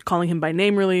 She's calling him by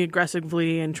name really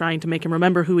aggressively and trying to make him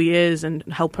remember who he is and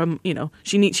help him.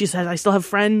 She says, "I still have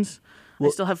friends." I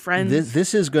still have friends.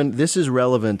 This is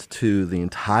relevant to the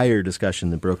entire discussion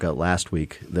that broke out last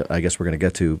week that I guess we're going to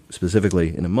get to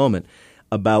specifically in a moment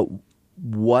about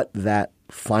what that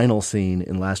final scene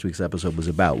in last week's episode was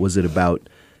about. Was it about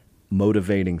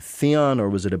motivating Theon, or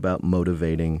was it about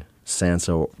motivating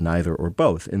Sansa, or neither or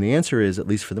both? And the answer is, at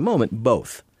least for the moment,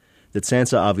 both. That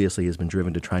Sansa obviously has been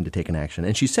driven to trying to take an action.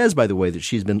 And she says, by the way, that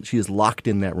she is locked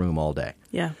in that room all day.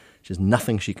 Yeah. She has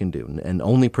nothing she can do. And the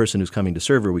only person who's coming to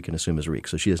serve her, we can assume, is Reek.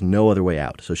 So she has no other way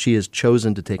out. So she has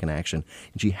chosen to take an action.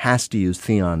 And she has to use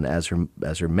Theon as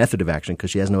her method of action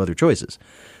because she has no other choices.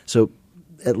 So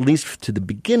at least to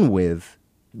begin with,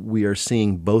 we are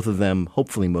seeing both of them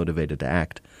hopefully motivated to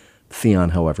act. Theon,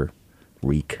 however,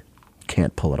 Reek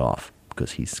can't pull it off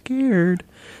because he's scared.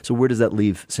 So where does that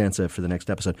leave Sansa for the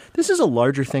next episode? This is a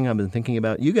larger thing I've been thinking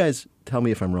about. You guys tell me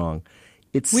if I'm wrong.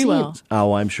 We will.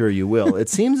 Oh, I'm sure you will. It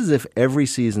seems as if every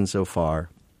season so far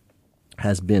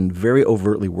has been very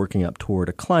overtly working up toward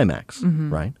a climax,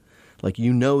 right? Like,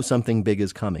 you know something big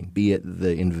is coming, be it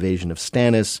the invasion of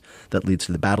Stannis that leads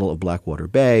to the Battle of Blackwater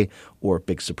Bay, or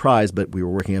big surprise, but we were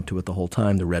working up to it the whole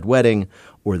time, the Red Wedding,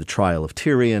 or the trial of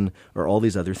Tyrion, or all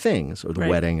these other things, or the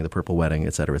wedding, the Purple Wedding,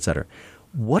 et cetera, et cetera.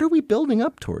 What are we building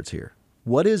up towards here?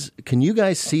 Can you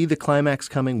guys see the climax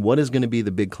coming? What is going to be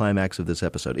the big climax of this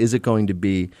episode? Is it going to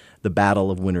be the Battle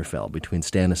of Winterfell between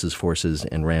Stannis' forces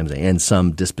and Ramsay, and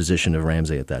some disposition of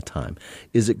Ramsay at that time?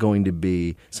 Is it going to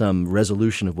be some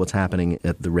resolution of what's happening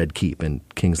at the Red Keep and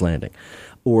King's Landing?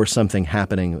 Or something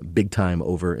happening big time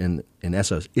over in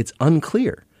Essos? It's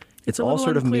unclear. It's all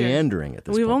sort of meandering at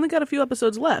this point. We've only got a few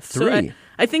episodes left. 3. So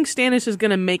I think Stannis is going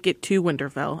to make it to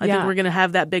Winterfell. I think we're going to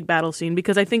have that big battle scene,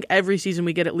 because I think every season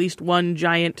we get at least one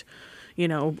giant,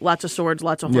 lots of swords,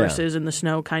 lots of horses in the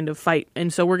snow kind of fight.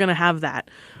 And so we're going to have that.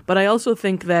 But I also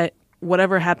think that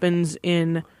whatever happens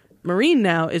in Marine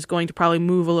now is going to probably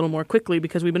move a little more quickly,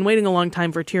 because we've been waiting a long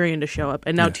time for Tyrion to show up.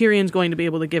 And now Tyrion's going to be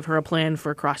able to give her a plan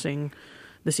for crossing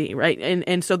the sea, right?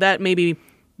 And so that maybe...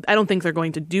 I don't think they're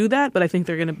going to do that, but I think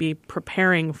they're going to be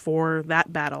preparing for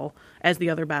that battle as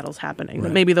the other battle's happening. Right.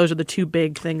 But maybe those are the two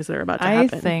big things that are about to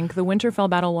happen. I think the Winterfell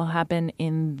battle will happen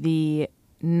in the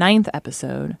 9th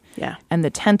episode. Yeah. And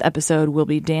the 10th episode will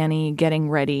be Dany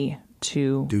getting ready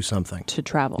to do something, to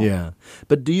travel. Yeah.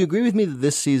 But do you agree with me that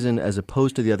this season, as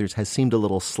opposed to the others, has seemed a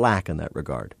little slack in that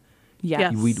regard?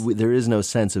 Yes. There is no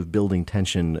sense of building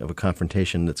tension, of a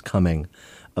confrontation that's coming,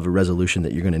 of a resolution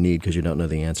that you're going to need because you don't know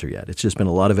the answer yet. It's just been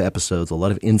a lot of episodes, a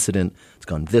lot of incident. It's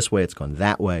gone this way, it's gone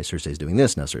that way. Cersei's doing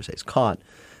this, now Cersei's caught.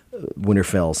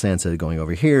 Winterfell, Sansa going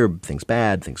over here, things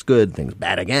bad, things good, things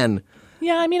bad again.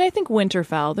 Yeah, I mean, I think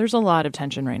Winterfell, there's a lot of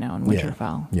tension right now in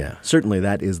Winterfell. Yeah, certainly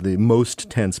that is the most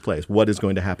tense place. What is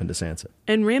going to happen to Sansa?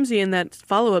 And Ramsay, in that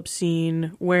follow-up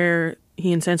scene where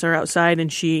he and Sansa are outside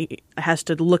and she has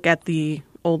to look at the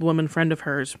old woman friend of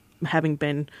hers having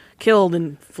been killed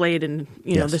and flayed and,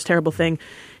 this terrible thing.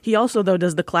 He also, though,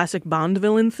 does the classic Bond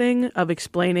villain thing of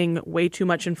explaining way too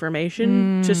much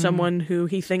information to someone who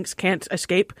he thinks can't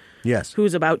escape. Yes.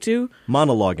 Who's about to.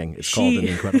 Monologuing, it's called in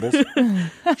The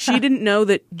Incredibles. She didn't know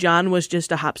that Jon was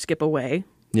just a hop skip away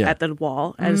at the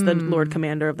wall as the Lord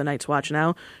Commander of the Night's Watch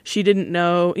now. She didn't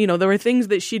know, there were things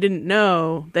that she didn't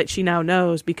know that she now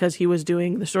knows because he was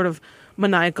doing the sort of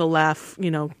maniacal laugh,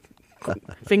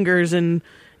 fingers in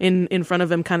front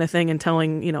of him kind of thing and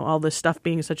telling, all this stuff,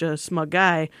 being such a smug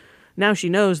guy. Now she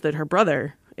knows that her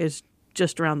brother is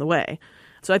just around the way.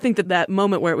 So I think that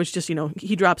moment where it was just,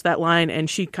 he drops that line and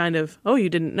she kind of, oh, you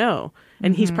didn't know.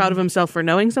 And he's proud of himself for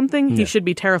knowing something. He should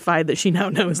be terrified that she now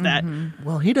knows that.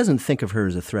 Well, he doesn't think of her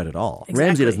as a threat at all. Exactly.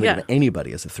 Ramsay doesn't think of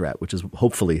anybody as a threat, which is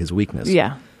hopefully his weakness.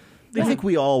 Yeah. I think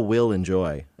we all will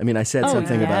enjoy. I mean, I said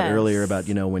something about earlier about,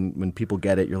 when people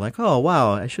get it, you're like, oh,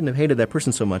 wow, I shouldn't have hated that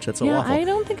person so much. That's so awful. I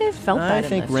don't think I felt that. I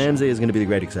think Ramsay is going to be the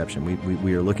great exception.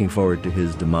 We are looking forward to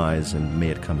his demise, and may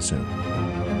it come soon.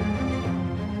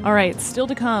 All right, still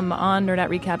to come on Nerdette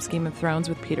Recaps Game of Thrones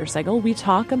with Peter Sagal, we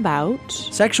talk about...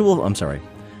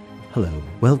 Hello,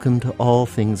 welcome to All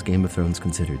Things Game of Thrones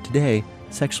Considered. Today,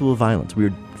 sexual violence. We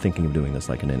were thinking of doing this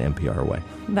like in an NPR way.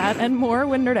 That and more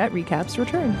when Nerdette Recaps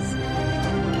returns.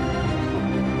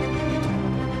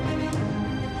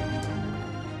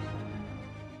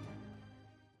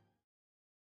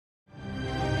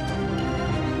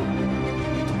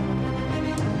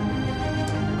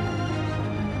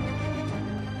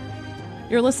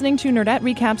 You're listening to Nerdette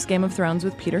Recaps Game of Thrones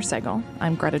with Peter Sagal.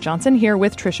 I'm Greta Johnson, here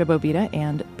with Trisha Bobita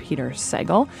and Peter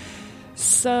Sagal.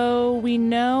 So we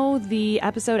know the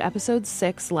episode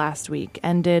 6 last week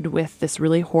ended with this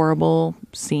really horrible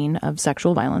scene of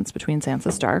sexual violence between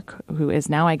Sansa Stark, who is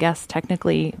now, I guess,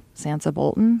 technically Sansa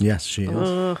Bolton. Yes, she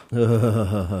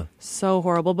is. So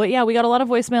horrible. But yeah, we got a lot of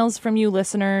voicemails from you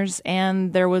listeners,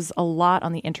 and there was a lot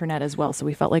on the internet as well. So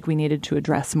we felt like we needed to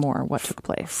address more what took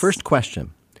place. First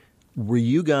question. Were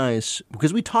you guys,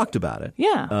 because we talked about it,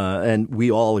 Yeah. And we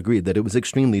all agreed that it was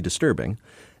extremely disturbing,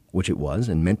 which it was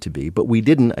and meant to be, but we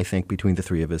didn't, I think, between the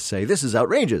three of us say, this is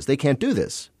outrageous, they can't do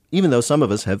this, even though some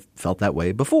of us have felt that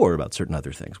way before about certain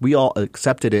other things. We all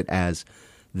accepted it as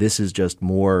this is just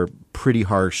more pretty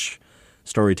harsh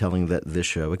storytelling that this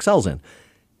show excels in.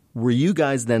 Were you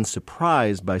guys then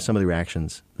surprised by some of the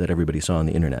reactions that everybody saw on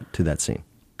the internet to that scene?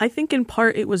 I think in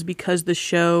part it was because the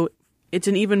show, it's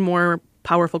an even more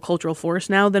powerful cultural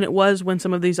force now than it was when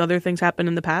some of these other things happened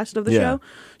in the past of the show.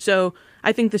 So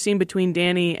I think the scene between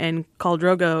Dany and Khal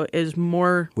Drogo is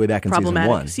more way back in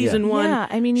problematic. Season 1. Yeah,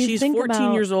 I mean, she's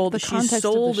 14 years old. She's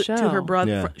sold to her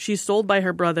brother. Yeah. She's sold by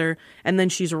her brother, and then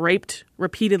she's raped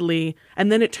repeatedly.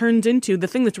 And then it turns into the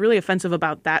thing that's really offensive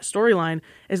about that storyline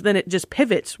is then it just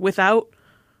pivots without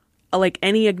like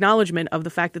any acknowledgement of the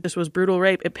fact that this was brutal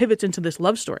rape. It pivots into this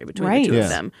love story between the two of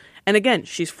them. And again,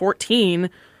 she's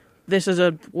 14. This is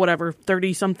a,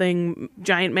 30-something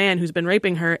giant man who's been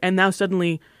raping her. And now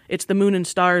suddenly it's the moon and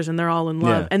stars and they're all in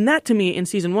love. Yeah. And that, to me, in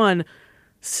season 1,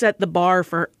 set the bar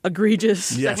for egregious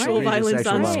sexual violence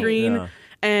on screen. Yeah.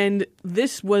 And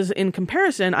this was, in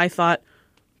comparison, I thought,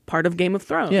 part of Game of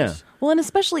Thrones. Yeah. Well, and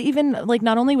especially even like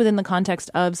not only within the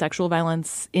context of sexual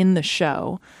violence in the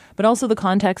show, but also the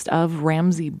context of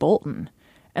Ramsay Bolton.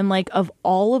 And like of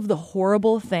all of the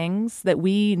horrible things that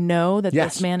we know that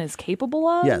this man is capable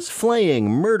of. Yes, flaying,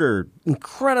 murder,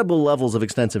 incredible levels of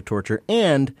extensive torture.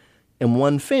 And in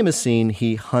one famous scene,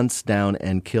 he hunts down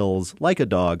and kills, like a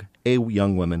dog, a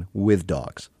young woman with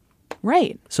dogs.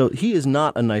 Right. So he is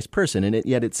not a nice person. And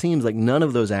yet it seems like none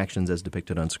of those actions as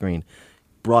depicted on screen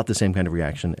brought the same kind of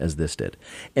reaction as this did.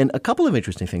 And a couple of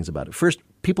interesting things about it. First,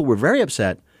 people were very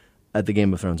upset at the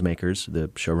Game of Thrones makers, the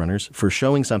showrunners, for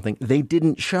showing something they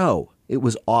didn't show. It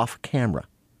was off camera,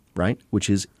 right? Which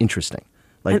is interesting.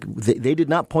 Like they did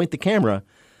not point the camera.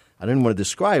 I don't even want to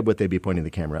describe what they'd be pointing the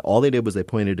camera. All they did was they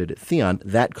pointed it at Theon.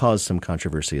 That caused some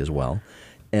controversy as well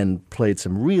and played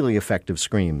some really effective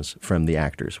screams from the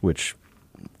actors, which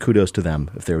kudos to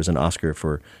them. If there was an Oscar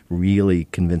for really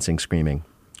convincing screaming,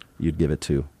 you'd give it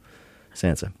to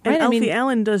Sansa. And Alfie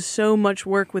Allen does so much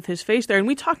work with his face there. And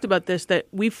we talked about this, that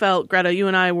we felt, Greta, you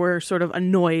and I were sort of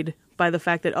annoyed by the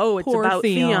fact that, it's about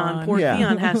Theon. Poor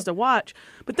Theon has to watch.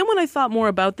 But then when I thought more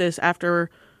about this after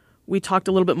we talked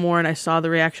a little bit more and I saw the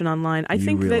reaction online, I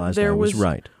think that there was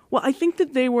right. Well, I think that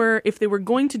if they were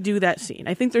going to do that scene,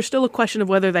 I think there's still a question of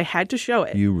whether they had to show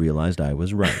it. You realized I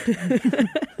was right.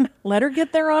 Let her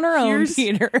get there on her own,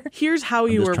 Peter. Here's how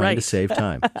you were right. Trying to save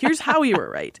time. Here's how you were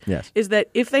right. Yes. Is that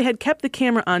if they had kept the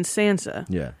camera on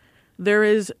Sansa, there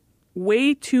is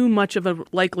way too much of a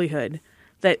likelihood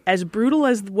that as brutal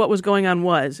as what was going on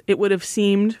was, it would have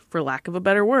seemed, for lack of a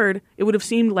better word, it would have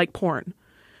seemed like porn.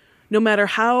 No matter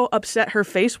how upset her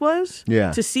face was,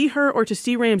 to see her or to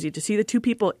see Ramsay, to see the two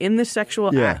people in this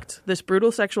sexual act, this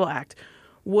brutal sexual act,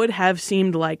 would have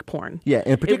seemed like porn. Yeah,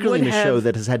 and particularly in a show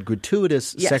that has had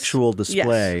gratuitous sexual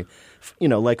display,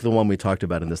 like the one we talked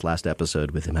about in this last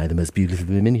episode with "Am I the most beautiful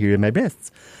woman? Here are my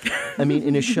breasts." I mean,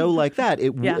 in a show like that,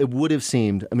 it would have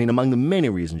seemed, among the many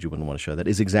reasons you wouldn't want to show that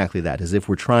is exactly that, as if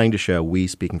we're trying to show,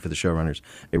 speaking for the showrunners,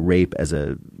 a rape as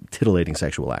a titillating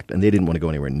sexual act, and they didn't want to go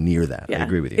anywhere near that. I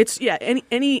agree with you. It's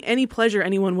any pleasure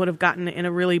anyone would have gotten in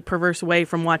a really perverse way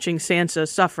from watching Sansa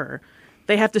suffer,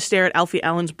 they have to stare at Alfie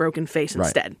Allen's broken face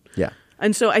instead. Yeah.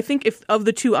 And so I think if of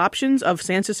the two options of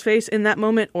Sansa's face in that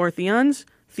moment or Theon's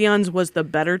was the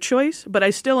better choice, but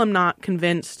I still am not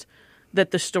convinced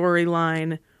that the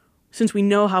storyline, since we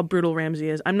know how brutal Ramsay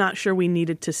is, I'm not sure we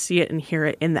needed to see it and hear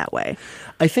it in that way.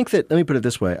 I think that, let me put it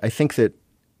this way, I think that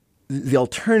the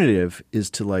alternative is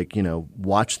to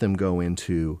watch them go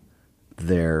into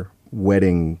their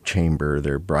wedding chamber,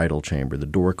 their bridal chamber, the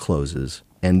door closes,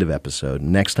 end of episode.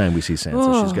 Next time we see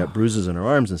Sansa, she's got bruises on her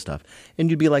arms and stuff. And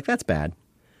you'd be like, that's bad.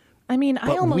 I mean,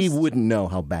 but we wouldn't know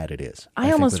how bad it is.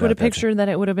 I almost would have pictured that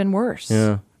it would have been worse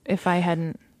if I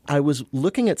hadn't. I was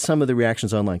looking at some of the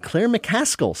reactions online.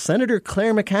 Senator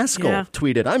Claire McCaskill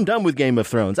tweeted, "I'm done with Game of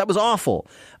Thrones. That was awful."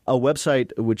 A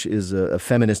website which is a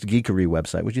feminist geekery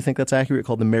website. Would you think that's accurate?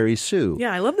 Called the Mary Sue.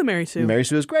 Yeah, I love the Mary Sue. Mary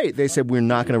Sue is great. They said, we're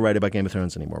not going to write about Game of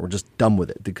Thrones anymore. We're just done with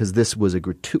it because this was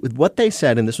what they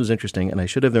said, and this was interesting, and I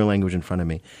should have their language in front of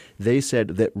me. They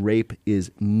said that rape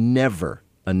is never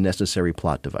a necessary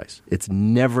plot device. It's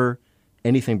never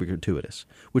anything but gratuitous,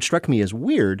 which struck me as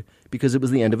weird because it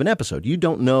was the end of an episode. You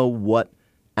don't know what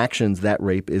actions that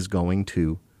rape is going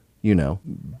to,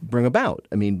 bring about.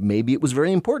 I mean, maybe it was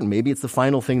very important. Maybe it's the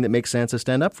final thing that makes Sansa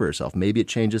stand up for herself. Maybe it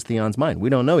changes Theon's mind. We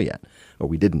don't know yet. Or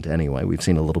we didn't anyway. We've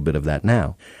seen a little bit of that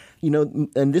now.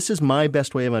 And this is my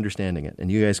best way of understanding it.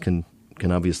 And you guys can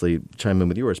can obviously chime in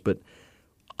with yours, but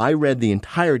I read the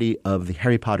entirety of the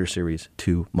Harry Potter series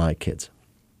to my kids.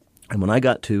 And when I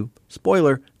got to,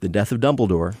 spoiler, the death of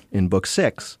Dumbledore in book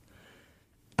 6,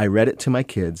 I read it to my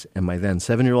kids, and my then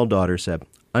 7-year-old daughter said,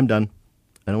 I'm done.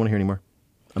 I don't want to hear anymore.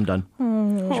 I'm done.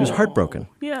 She was heartbroken.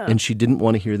 Yeah. And she didn't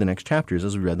want to hear the next chapters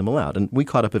as we read them aloud. And we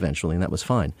caught up eventually, and that was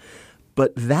fine.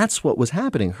 But that's what was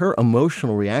happening. Her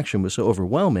emotional reaction was so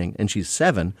overwhelming, and she's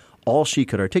 7. All she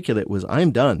could articulate was,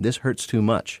 I'm done. This hurts too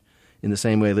much. In the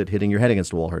same way that hitting your head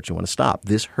against a wall hurts, you want to stop.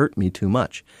 This hurt me too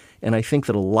much. And I think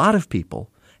that a lot of people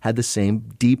had the same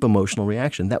deep emotional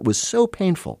reaction. That was so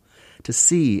painful to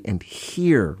see and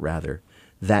hear, rather,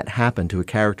 that happen to a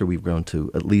character we've grown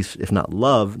to at least, if not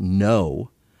love, know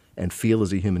and feel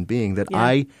as a human being, that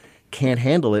I can't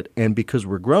handle it. And because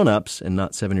we're grown-ups and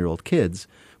not 7-year-old kids,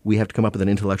 we have to come up with an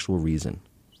intellectual reason.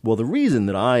 Well, the reason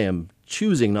that I am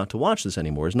choosing not to watch this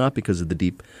anymore is not because of the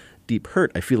deep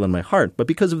hurt I feel in my heart, but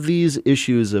because of these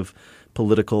issues of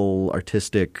political,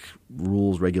 artistic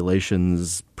rules,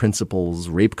 regulations, principles,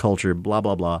 rape culture, blah,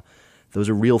 blah, blah. Those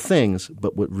are real things,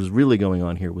 but what was really going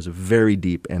on here was a very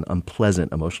deep and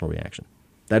unpleasant emotional reaction.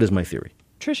 That is my theory.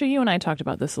 Trisha, you and I talked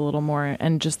about this a little more,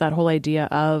 and just that whole idea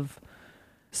of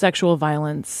sexual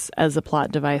violence as a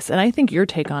plot device. And I think your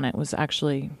take on it was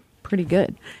actually pretty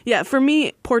good. Yeah, for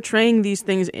me, portraying these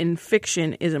things in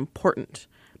fiction is important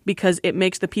because it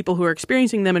makes the people who are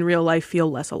experiencing them in real life feel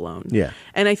less alone. Yeah.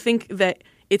 And I think that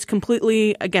it's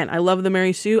completely, again, I love the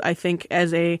Mary Sue. I think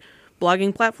as a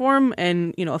blogging platform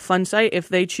and, a fun site, if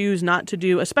they choose not to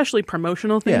do especially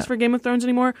promotional things for Game of Thrones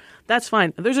anymore, that's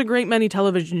fine. There's a great many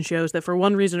television shows that for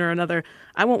one reason or another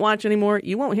I won't watch anymore.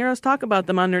 You won't hear us talk about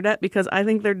them on Nerdette because I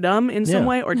think they're dumb in some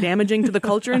way or damaging to the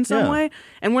culture in some way,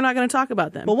 and we're not going to talk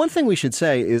about them. Well, one thing we should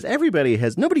say is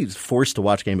nobody's forced to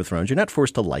watch Game of Thrones. You're not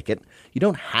forced to like it. You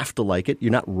don't have to like it.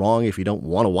 You're not wrong if you don't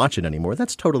want to watch it anymore.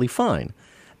 That's totally fine.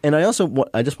 And I just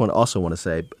want to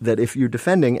say that if you're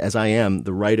defending, as I am,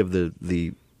 the right of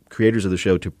the creators of the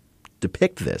show to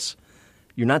depict this,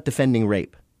 you're not defending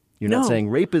rape. You're not saying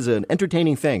rape is an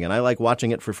entertaining thing and I like watching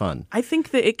it for fun. I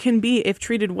think that it can be, if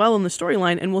treated well in the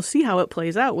storyline, and we'll see how it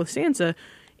plays out with Sansa,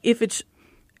 if it's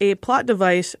a plot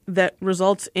device that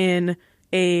results in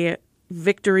a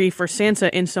victory for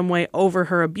Sansa in some way over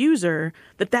her abuser,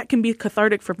 that can be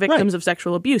cathartic for victims of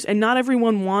sexual abuse. And not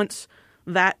everyone wants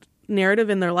that narrative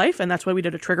in their life, and that's why we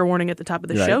did a trigger warning at the top of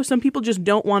the show. Some people just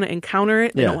don't want to encounter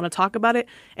it. They don't want to talk about it.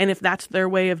 And if that's their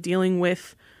way of dealing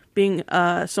with being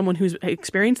someone who's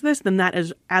experienced this, then that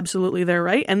is absolutely their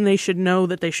right. And they should know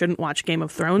that they shouldn't watch Game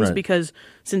of Thrones because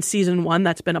since season 1,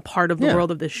 that's been a part of the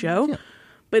world of this show. Yeah.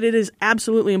 But it is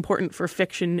absolutely important for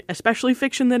fiction, especially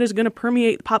fiction that is going to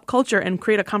permeate pop culture and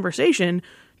create a conversation,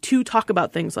 to talk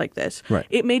about things like this. Right.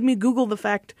 It made me Google the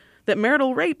fact that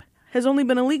marital rape has only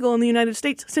been illegal in the United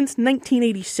States since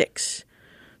 1986.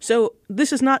 So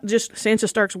this is not just Sansa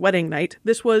Stark's wedding night.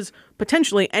 This was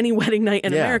potentially any wedding night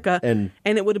in America, and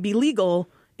it would be legal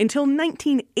until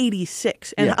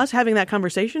 1986. And us having that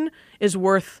conversation is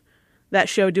worth that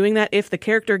show doing that. If the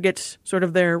character gets sort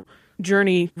of their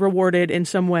journey rewarded in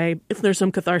some way, if there's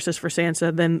some catharsis for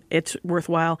Sansa, then it's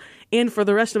worthwhile. And for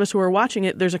the rest of us who are watching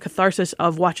it, there's a catharsis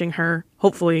of watching her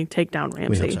hopefully take down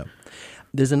Ramsay. We hope so.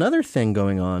 There's another thing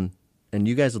going on, and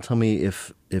you guys will tell me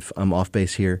if I'm off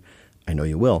base here. I know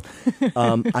you will.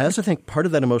 I also think part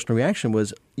of that emotional reaction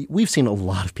was we've seen a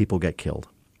lot of people get killed.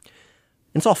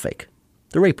 And it's all fake.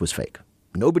 The rape was fake.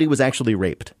 Nobody was actually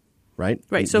raped, right?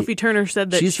 Right. Sophie Turner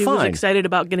said that she was excited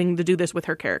about getting to do this with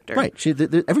her character. Right.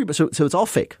 Everybody. So it's all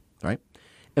fake, right?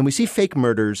 And we see fake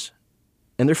murders,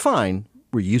 and they're fine.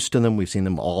 We're used to them. We've seen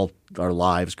them all our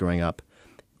lives growing up.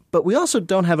 But we also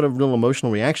don't have a real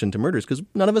emotional reaction to murders because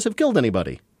none of us have killed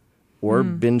anybody or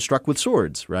been struck with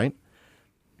swords, right?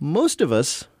 Most of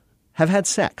us have had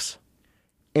sex,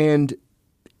 and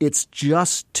it's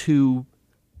just too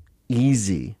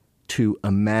easy to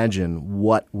imagine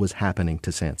what was happening to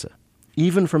Sansa,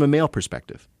 even from a male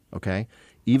perspective, okay?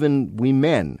 Even we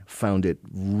men found it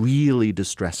really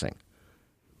distressing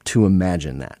to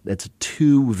imagine that. That's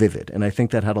too vivid, and I think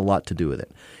that had a lot to do with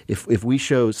it. If we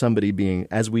show somebody being,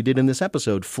 as we did in this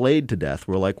episode, flayed to death,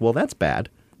 we're like, well, that's bad.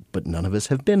 But none of us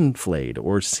have been flayed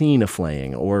or seen a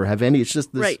flaying or have any. It's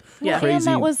just this crazy. And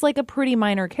that was like a pretty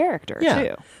minor character,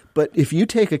 too. But if you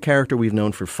take a character we've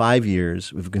known for 5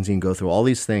 years, we've seen go through all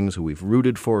these things, who we've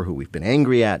rooted for, who we've been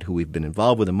angry at, who we've been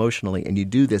involved with emotionally, and you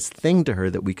do this thing to her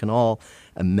that we can all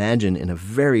imagine in a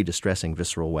very distressing,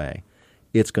 visceral way,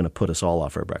 it's going to put us all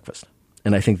off our breakfast.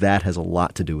 And I think that has a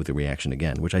lot to do with the reaction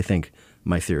again, which I think,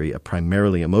 my theory, a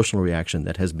primarily emotional reaction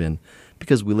that has been,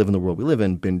 because we live in the world we live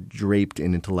in, been draped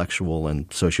in intellectual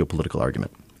and socio-political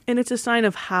argument. And it's a sign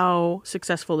of how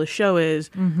successful the show is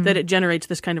that it generates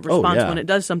this kind of response when it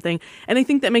does something. And I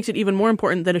think that makes it even more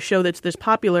important that a show that's this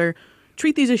popular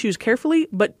treat these issues carefully,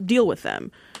 but deal with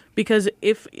them. Because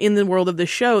if in the world of this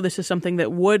show, this is something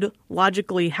that would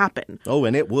logically happen. Oh,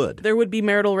 and it would. There would be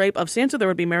marital rape of Sansa. There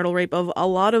would be marital rape of a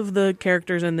lot of the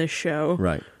characters in this show.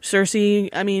 Right. Cersei,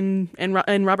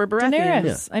 and Robert Baratheon.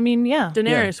 Daenerys. Yeah.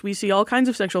 Daenerys. Yeah. We see all kinds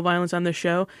of sexual violence on this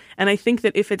show. And I think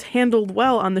that if it's handled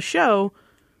well on the show,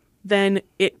 then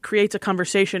it creates a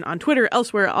conversation on Twitter,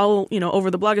 elsewhere,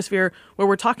 over the blogosphere, where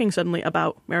we're talking suddenly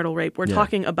about marital rape. We're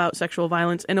talking about sexual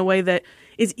violence in a way that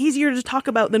is easier to talk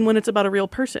about than when it's about a real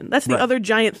person. That's the other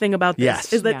giant thing about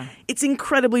this, is that it's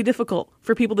incredibly difficult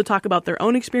for people to talk about their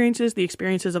own experiences, the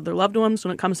experiences of their loved ones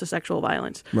when it comes to sexual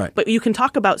violence. Right. But you can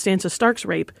talk about Sansa Stark's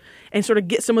rape and sort of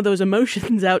get some of those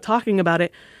emotions out talking about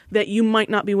it that you might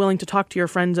not be willing to talk to your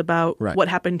friends about what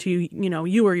happened to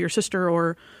you or your sister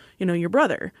or, your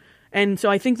brother. And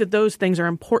so I think that those things are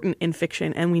important in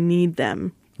fiction, and we need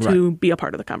them to be a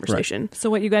part of the conversation. Right. So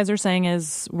what you guys are saying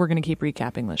is we're going to keep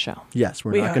recapping the show. Yes,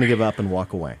 we're not going to give up and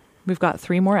walk away. We've got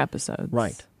 3 more episodes.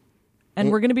 Right.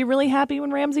 And we're going to be really happy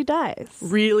when Ramsay dies.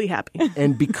 Really happy.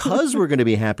 And because we're going to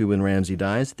be happy when Ramsay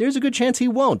dies, there's a good chance he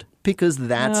won't, because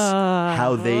that's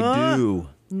how they do.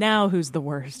 Now who's the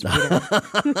worst, Peter?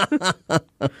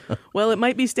 Well, it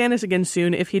might be Stannis again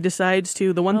soon if he decides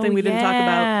to. The one thing we didn't talk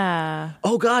about.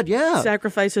 Oh, God, yeah.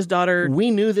 Sacrifice his daughter. We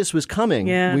knew this was coming.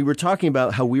 Yeah. We were talking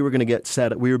about how we were going to get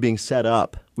set up. We were being set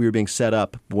up. We were being set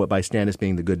up by Stannis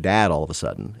being the good dad all of a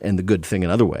sudden, and the good thing in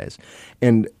other ways.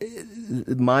 And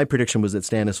my prediction was that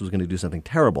Stannis was going to do something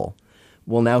terrible.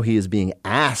 Well, now he is being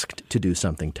asked to do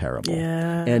something terrible.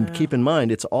 Yeah. And keep in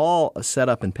mind, it's all a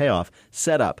setup and payoff.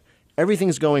 Setup.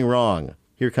 Everything's going wrong.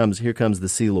 Here comes the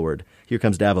Sea Lord. Here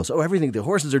comes Davos. Oh, everything. The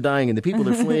horses are dying and the people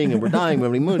are fleeing and we're dying. We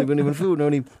don't have any moon. We don't have any food.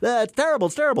 It's terrible.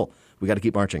 It's terrible. We got to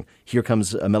keep marching. Here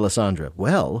comes Melisandre.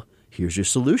 Well, here's your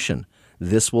solution.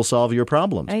 This will solve your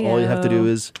problems. Ayo. All you have to do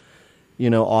is,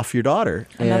 off your daughter.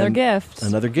 Another gift.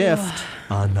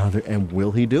 And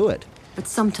will he do it? But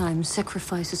sometimes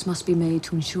sacrifices must be made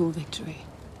to ensure victory.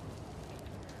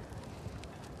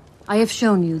 I have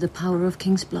shown you the power of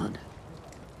King's blood.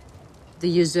 The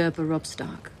usurper Robb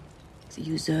Stark. The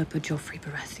usurper Joffrey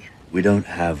Baratheon. We don't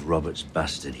have Robert's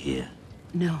bastard here.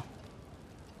 No.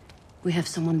 We have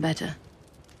someone better.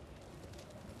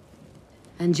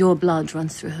 And your blood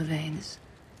runs through her veins.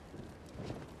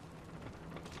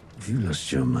 Have you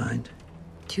lost your mind?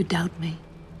 Do you doubt me?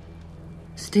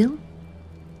 Still?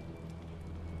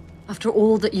 After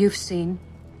all that you've seen?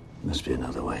 Must be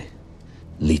another way.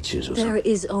 Leeches or something. There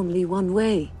is only one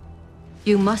way.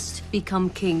 You must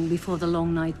become king before the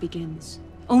long night begins.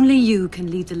 Only you can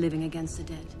lead the living against the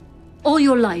dead. All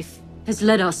your life has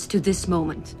led us to this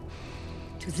moment.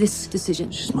 To this decision.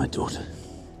 She's my daughter.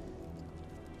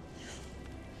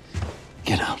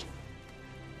 Get out.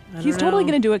 He's totally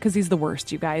going to do it because he's the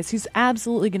worst, you guys. He's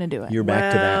absolutely going to do it. You're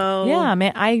back to that. Yeah,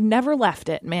 man. I never left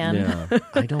it, man. Yeah.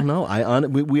 I don't know.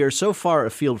 We are so far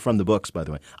afield from the books, by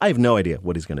the way. I have no idea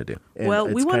what he's going to do. And well,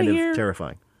 we want to hear.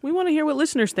 Terrifying. We want to hear what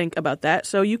listeners think about that.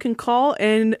 So you can call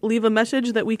and leave a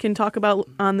message that we can talk about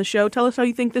on the show. Tell us how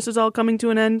you think this is all coming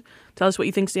to an end. Tell us what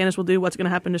you think Stannis will do. What's going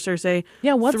to happen to Cersei?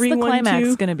 Yeah, what's the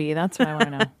climax going to be? That's what I want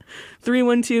to know.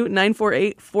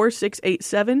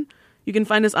 312-948-4687. You can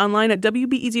find us online at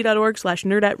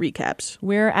wbez.org/nerdatrecaps.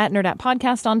 We're at Nerdat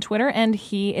Podcast on Twitter, and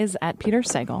he is at Peter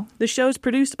Sagal. The show is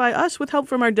produced by us with help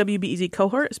from our WBEZ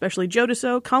cohort, especially Joe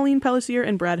Deso, Colleen Pellissier,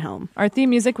 and Brad Helm. Our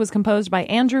theme music was composed by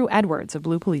Andrew Edwards of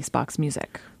Blue Police Box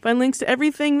Music. Find links to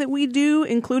everything that we do,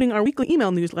 including our weekly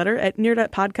email newsletter at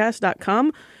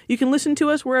nerdatpodcast.com. You can listen to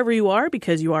us wherever you are,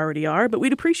 because you already are, but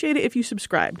we'd appreciate it if you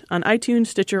subscribed on iTunes,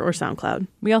 Stitcher, or SoundCloud.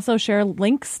 We also share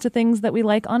links to things that we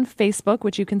like on Facebook,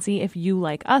 which you can see if you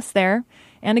like us there.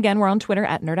 And again, we're on Twitter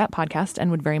at Nerdat Podcast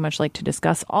and would very much like to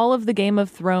discuss all of the Game of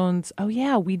Thrones. Oh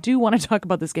yeah, we do want to talk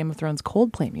about this Game of Thrones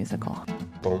Coldplay musical.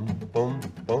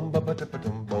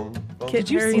 Did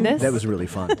you see this? That was really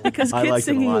fun. Because Kit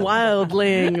singing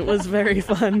Wildling was very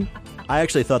fun. I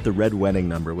actually thought the Red Wedding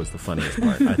number was the funniest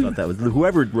part. I thought that was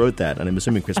whoever wrote that, and I'm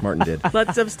assuming Chris Martin did.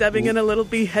 Lots of stabbing and a little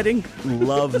beheading.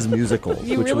 Loves musicals,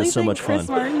 which really was so much fun. Chris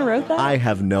Martin wrote that? I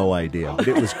have no idea, but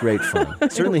it was great fun.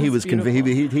 Certainly, he was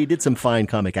he did some fine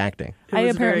comic acting. I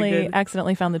apparently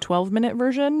accidentally found the 12-minute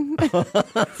version, so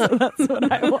that's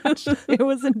what I watched. It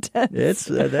was intense. It's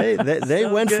they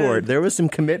so went good. For it. There was some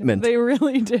commitment. They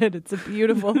really did. It's a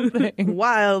beautiful thing.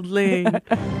 Wildling.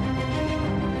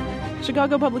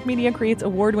 Chicago Public Media creates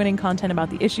award-winning content about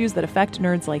the issues that affect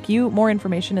nerds like you. More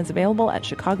information is available at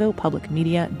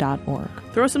chicagopublicmedia.org.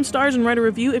 Throw some stars and write a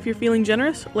review if you're feeling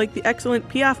generous, like the excellent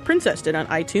Piaf Princess did on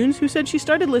iTunes, who said she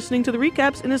started listening to the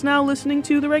recaps and is now listening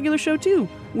to the regular show too,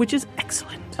 which is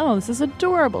excellent. Oh, this is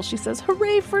adorable. She says,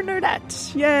 hooray for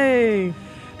Nerdette. Yay.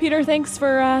 Peter, thanks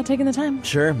for taking the time.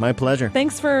 Sure, my pleasure.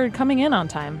 Thanks for coming in on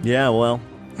time. Yeah, well,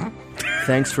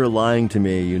 thanks for lying to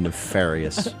me, you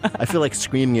nefarious. I feel like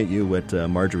screaming at you what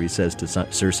Marjorie says to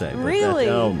Cersei. But Really?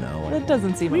 Oh, no. That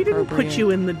doesn't seem We appropriate. didn't put you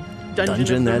in the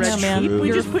dungeon of the That's Red true. Sheep. We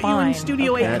You're just put you in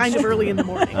Studio 8 kind of early in the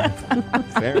morning.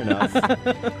 Fair enough.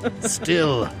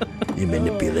 Still, you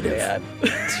manipulative.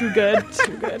 Too good.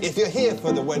 Too good. If you're here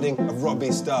for the wedding of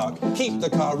Robbie Stark, keep the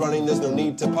car running, there's no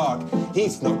need to park.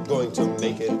 He's not going to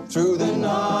make it through the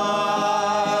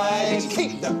night.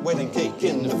 Keep that wedding cake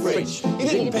in the fridge. He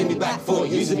didn't pay me back for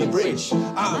using the bridge.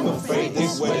 I'm afraid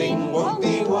this wedding won't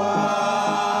be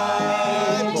white.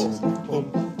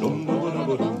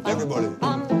 Everybody.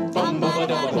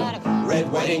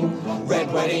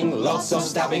 Red wedding, lots of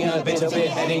stabbing, a bit of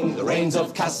beheading. The reigns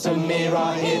of Castamere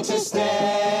are here to stay.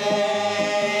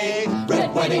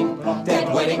 Red wedding,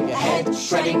 dead wedding, head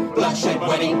shredding, bloodshed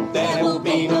wedding. There will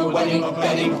be no wedding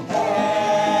bedding.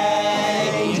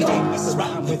 Hey, don't mess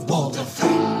around with Walter Free.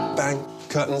 Bang,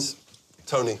 curtains,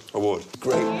 Tony Award.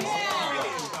 Great.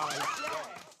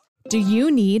 Do you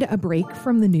need a break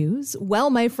from the news? Well,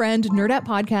 my friend, Nerdette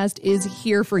Podcast is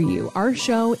here for you. Our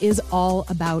show is all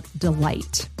about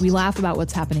delight. We laugh about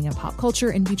what's happening in pop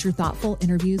culture and feature thoughtful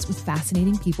interviews with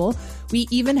fascinating people. We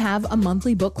even have a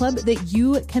monthly book club that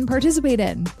you can participate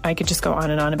in. I could just go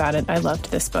on and on about it. I loved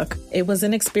this book. It was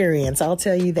an experience, I'll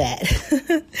tell you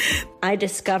that. I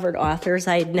discovered authors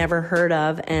I'd never heard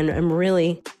of, and I'm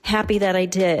really happy that I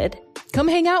did. Come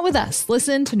hang out with us.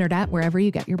 Listen to Nerdette wherever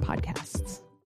you get your podcasts.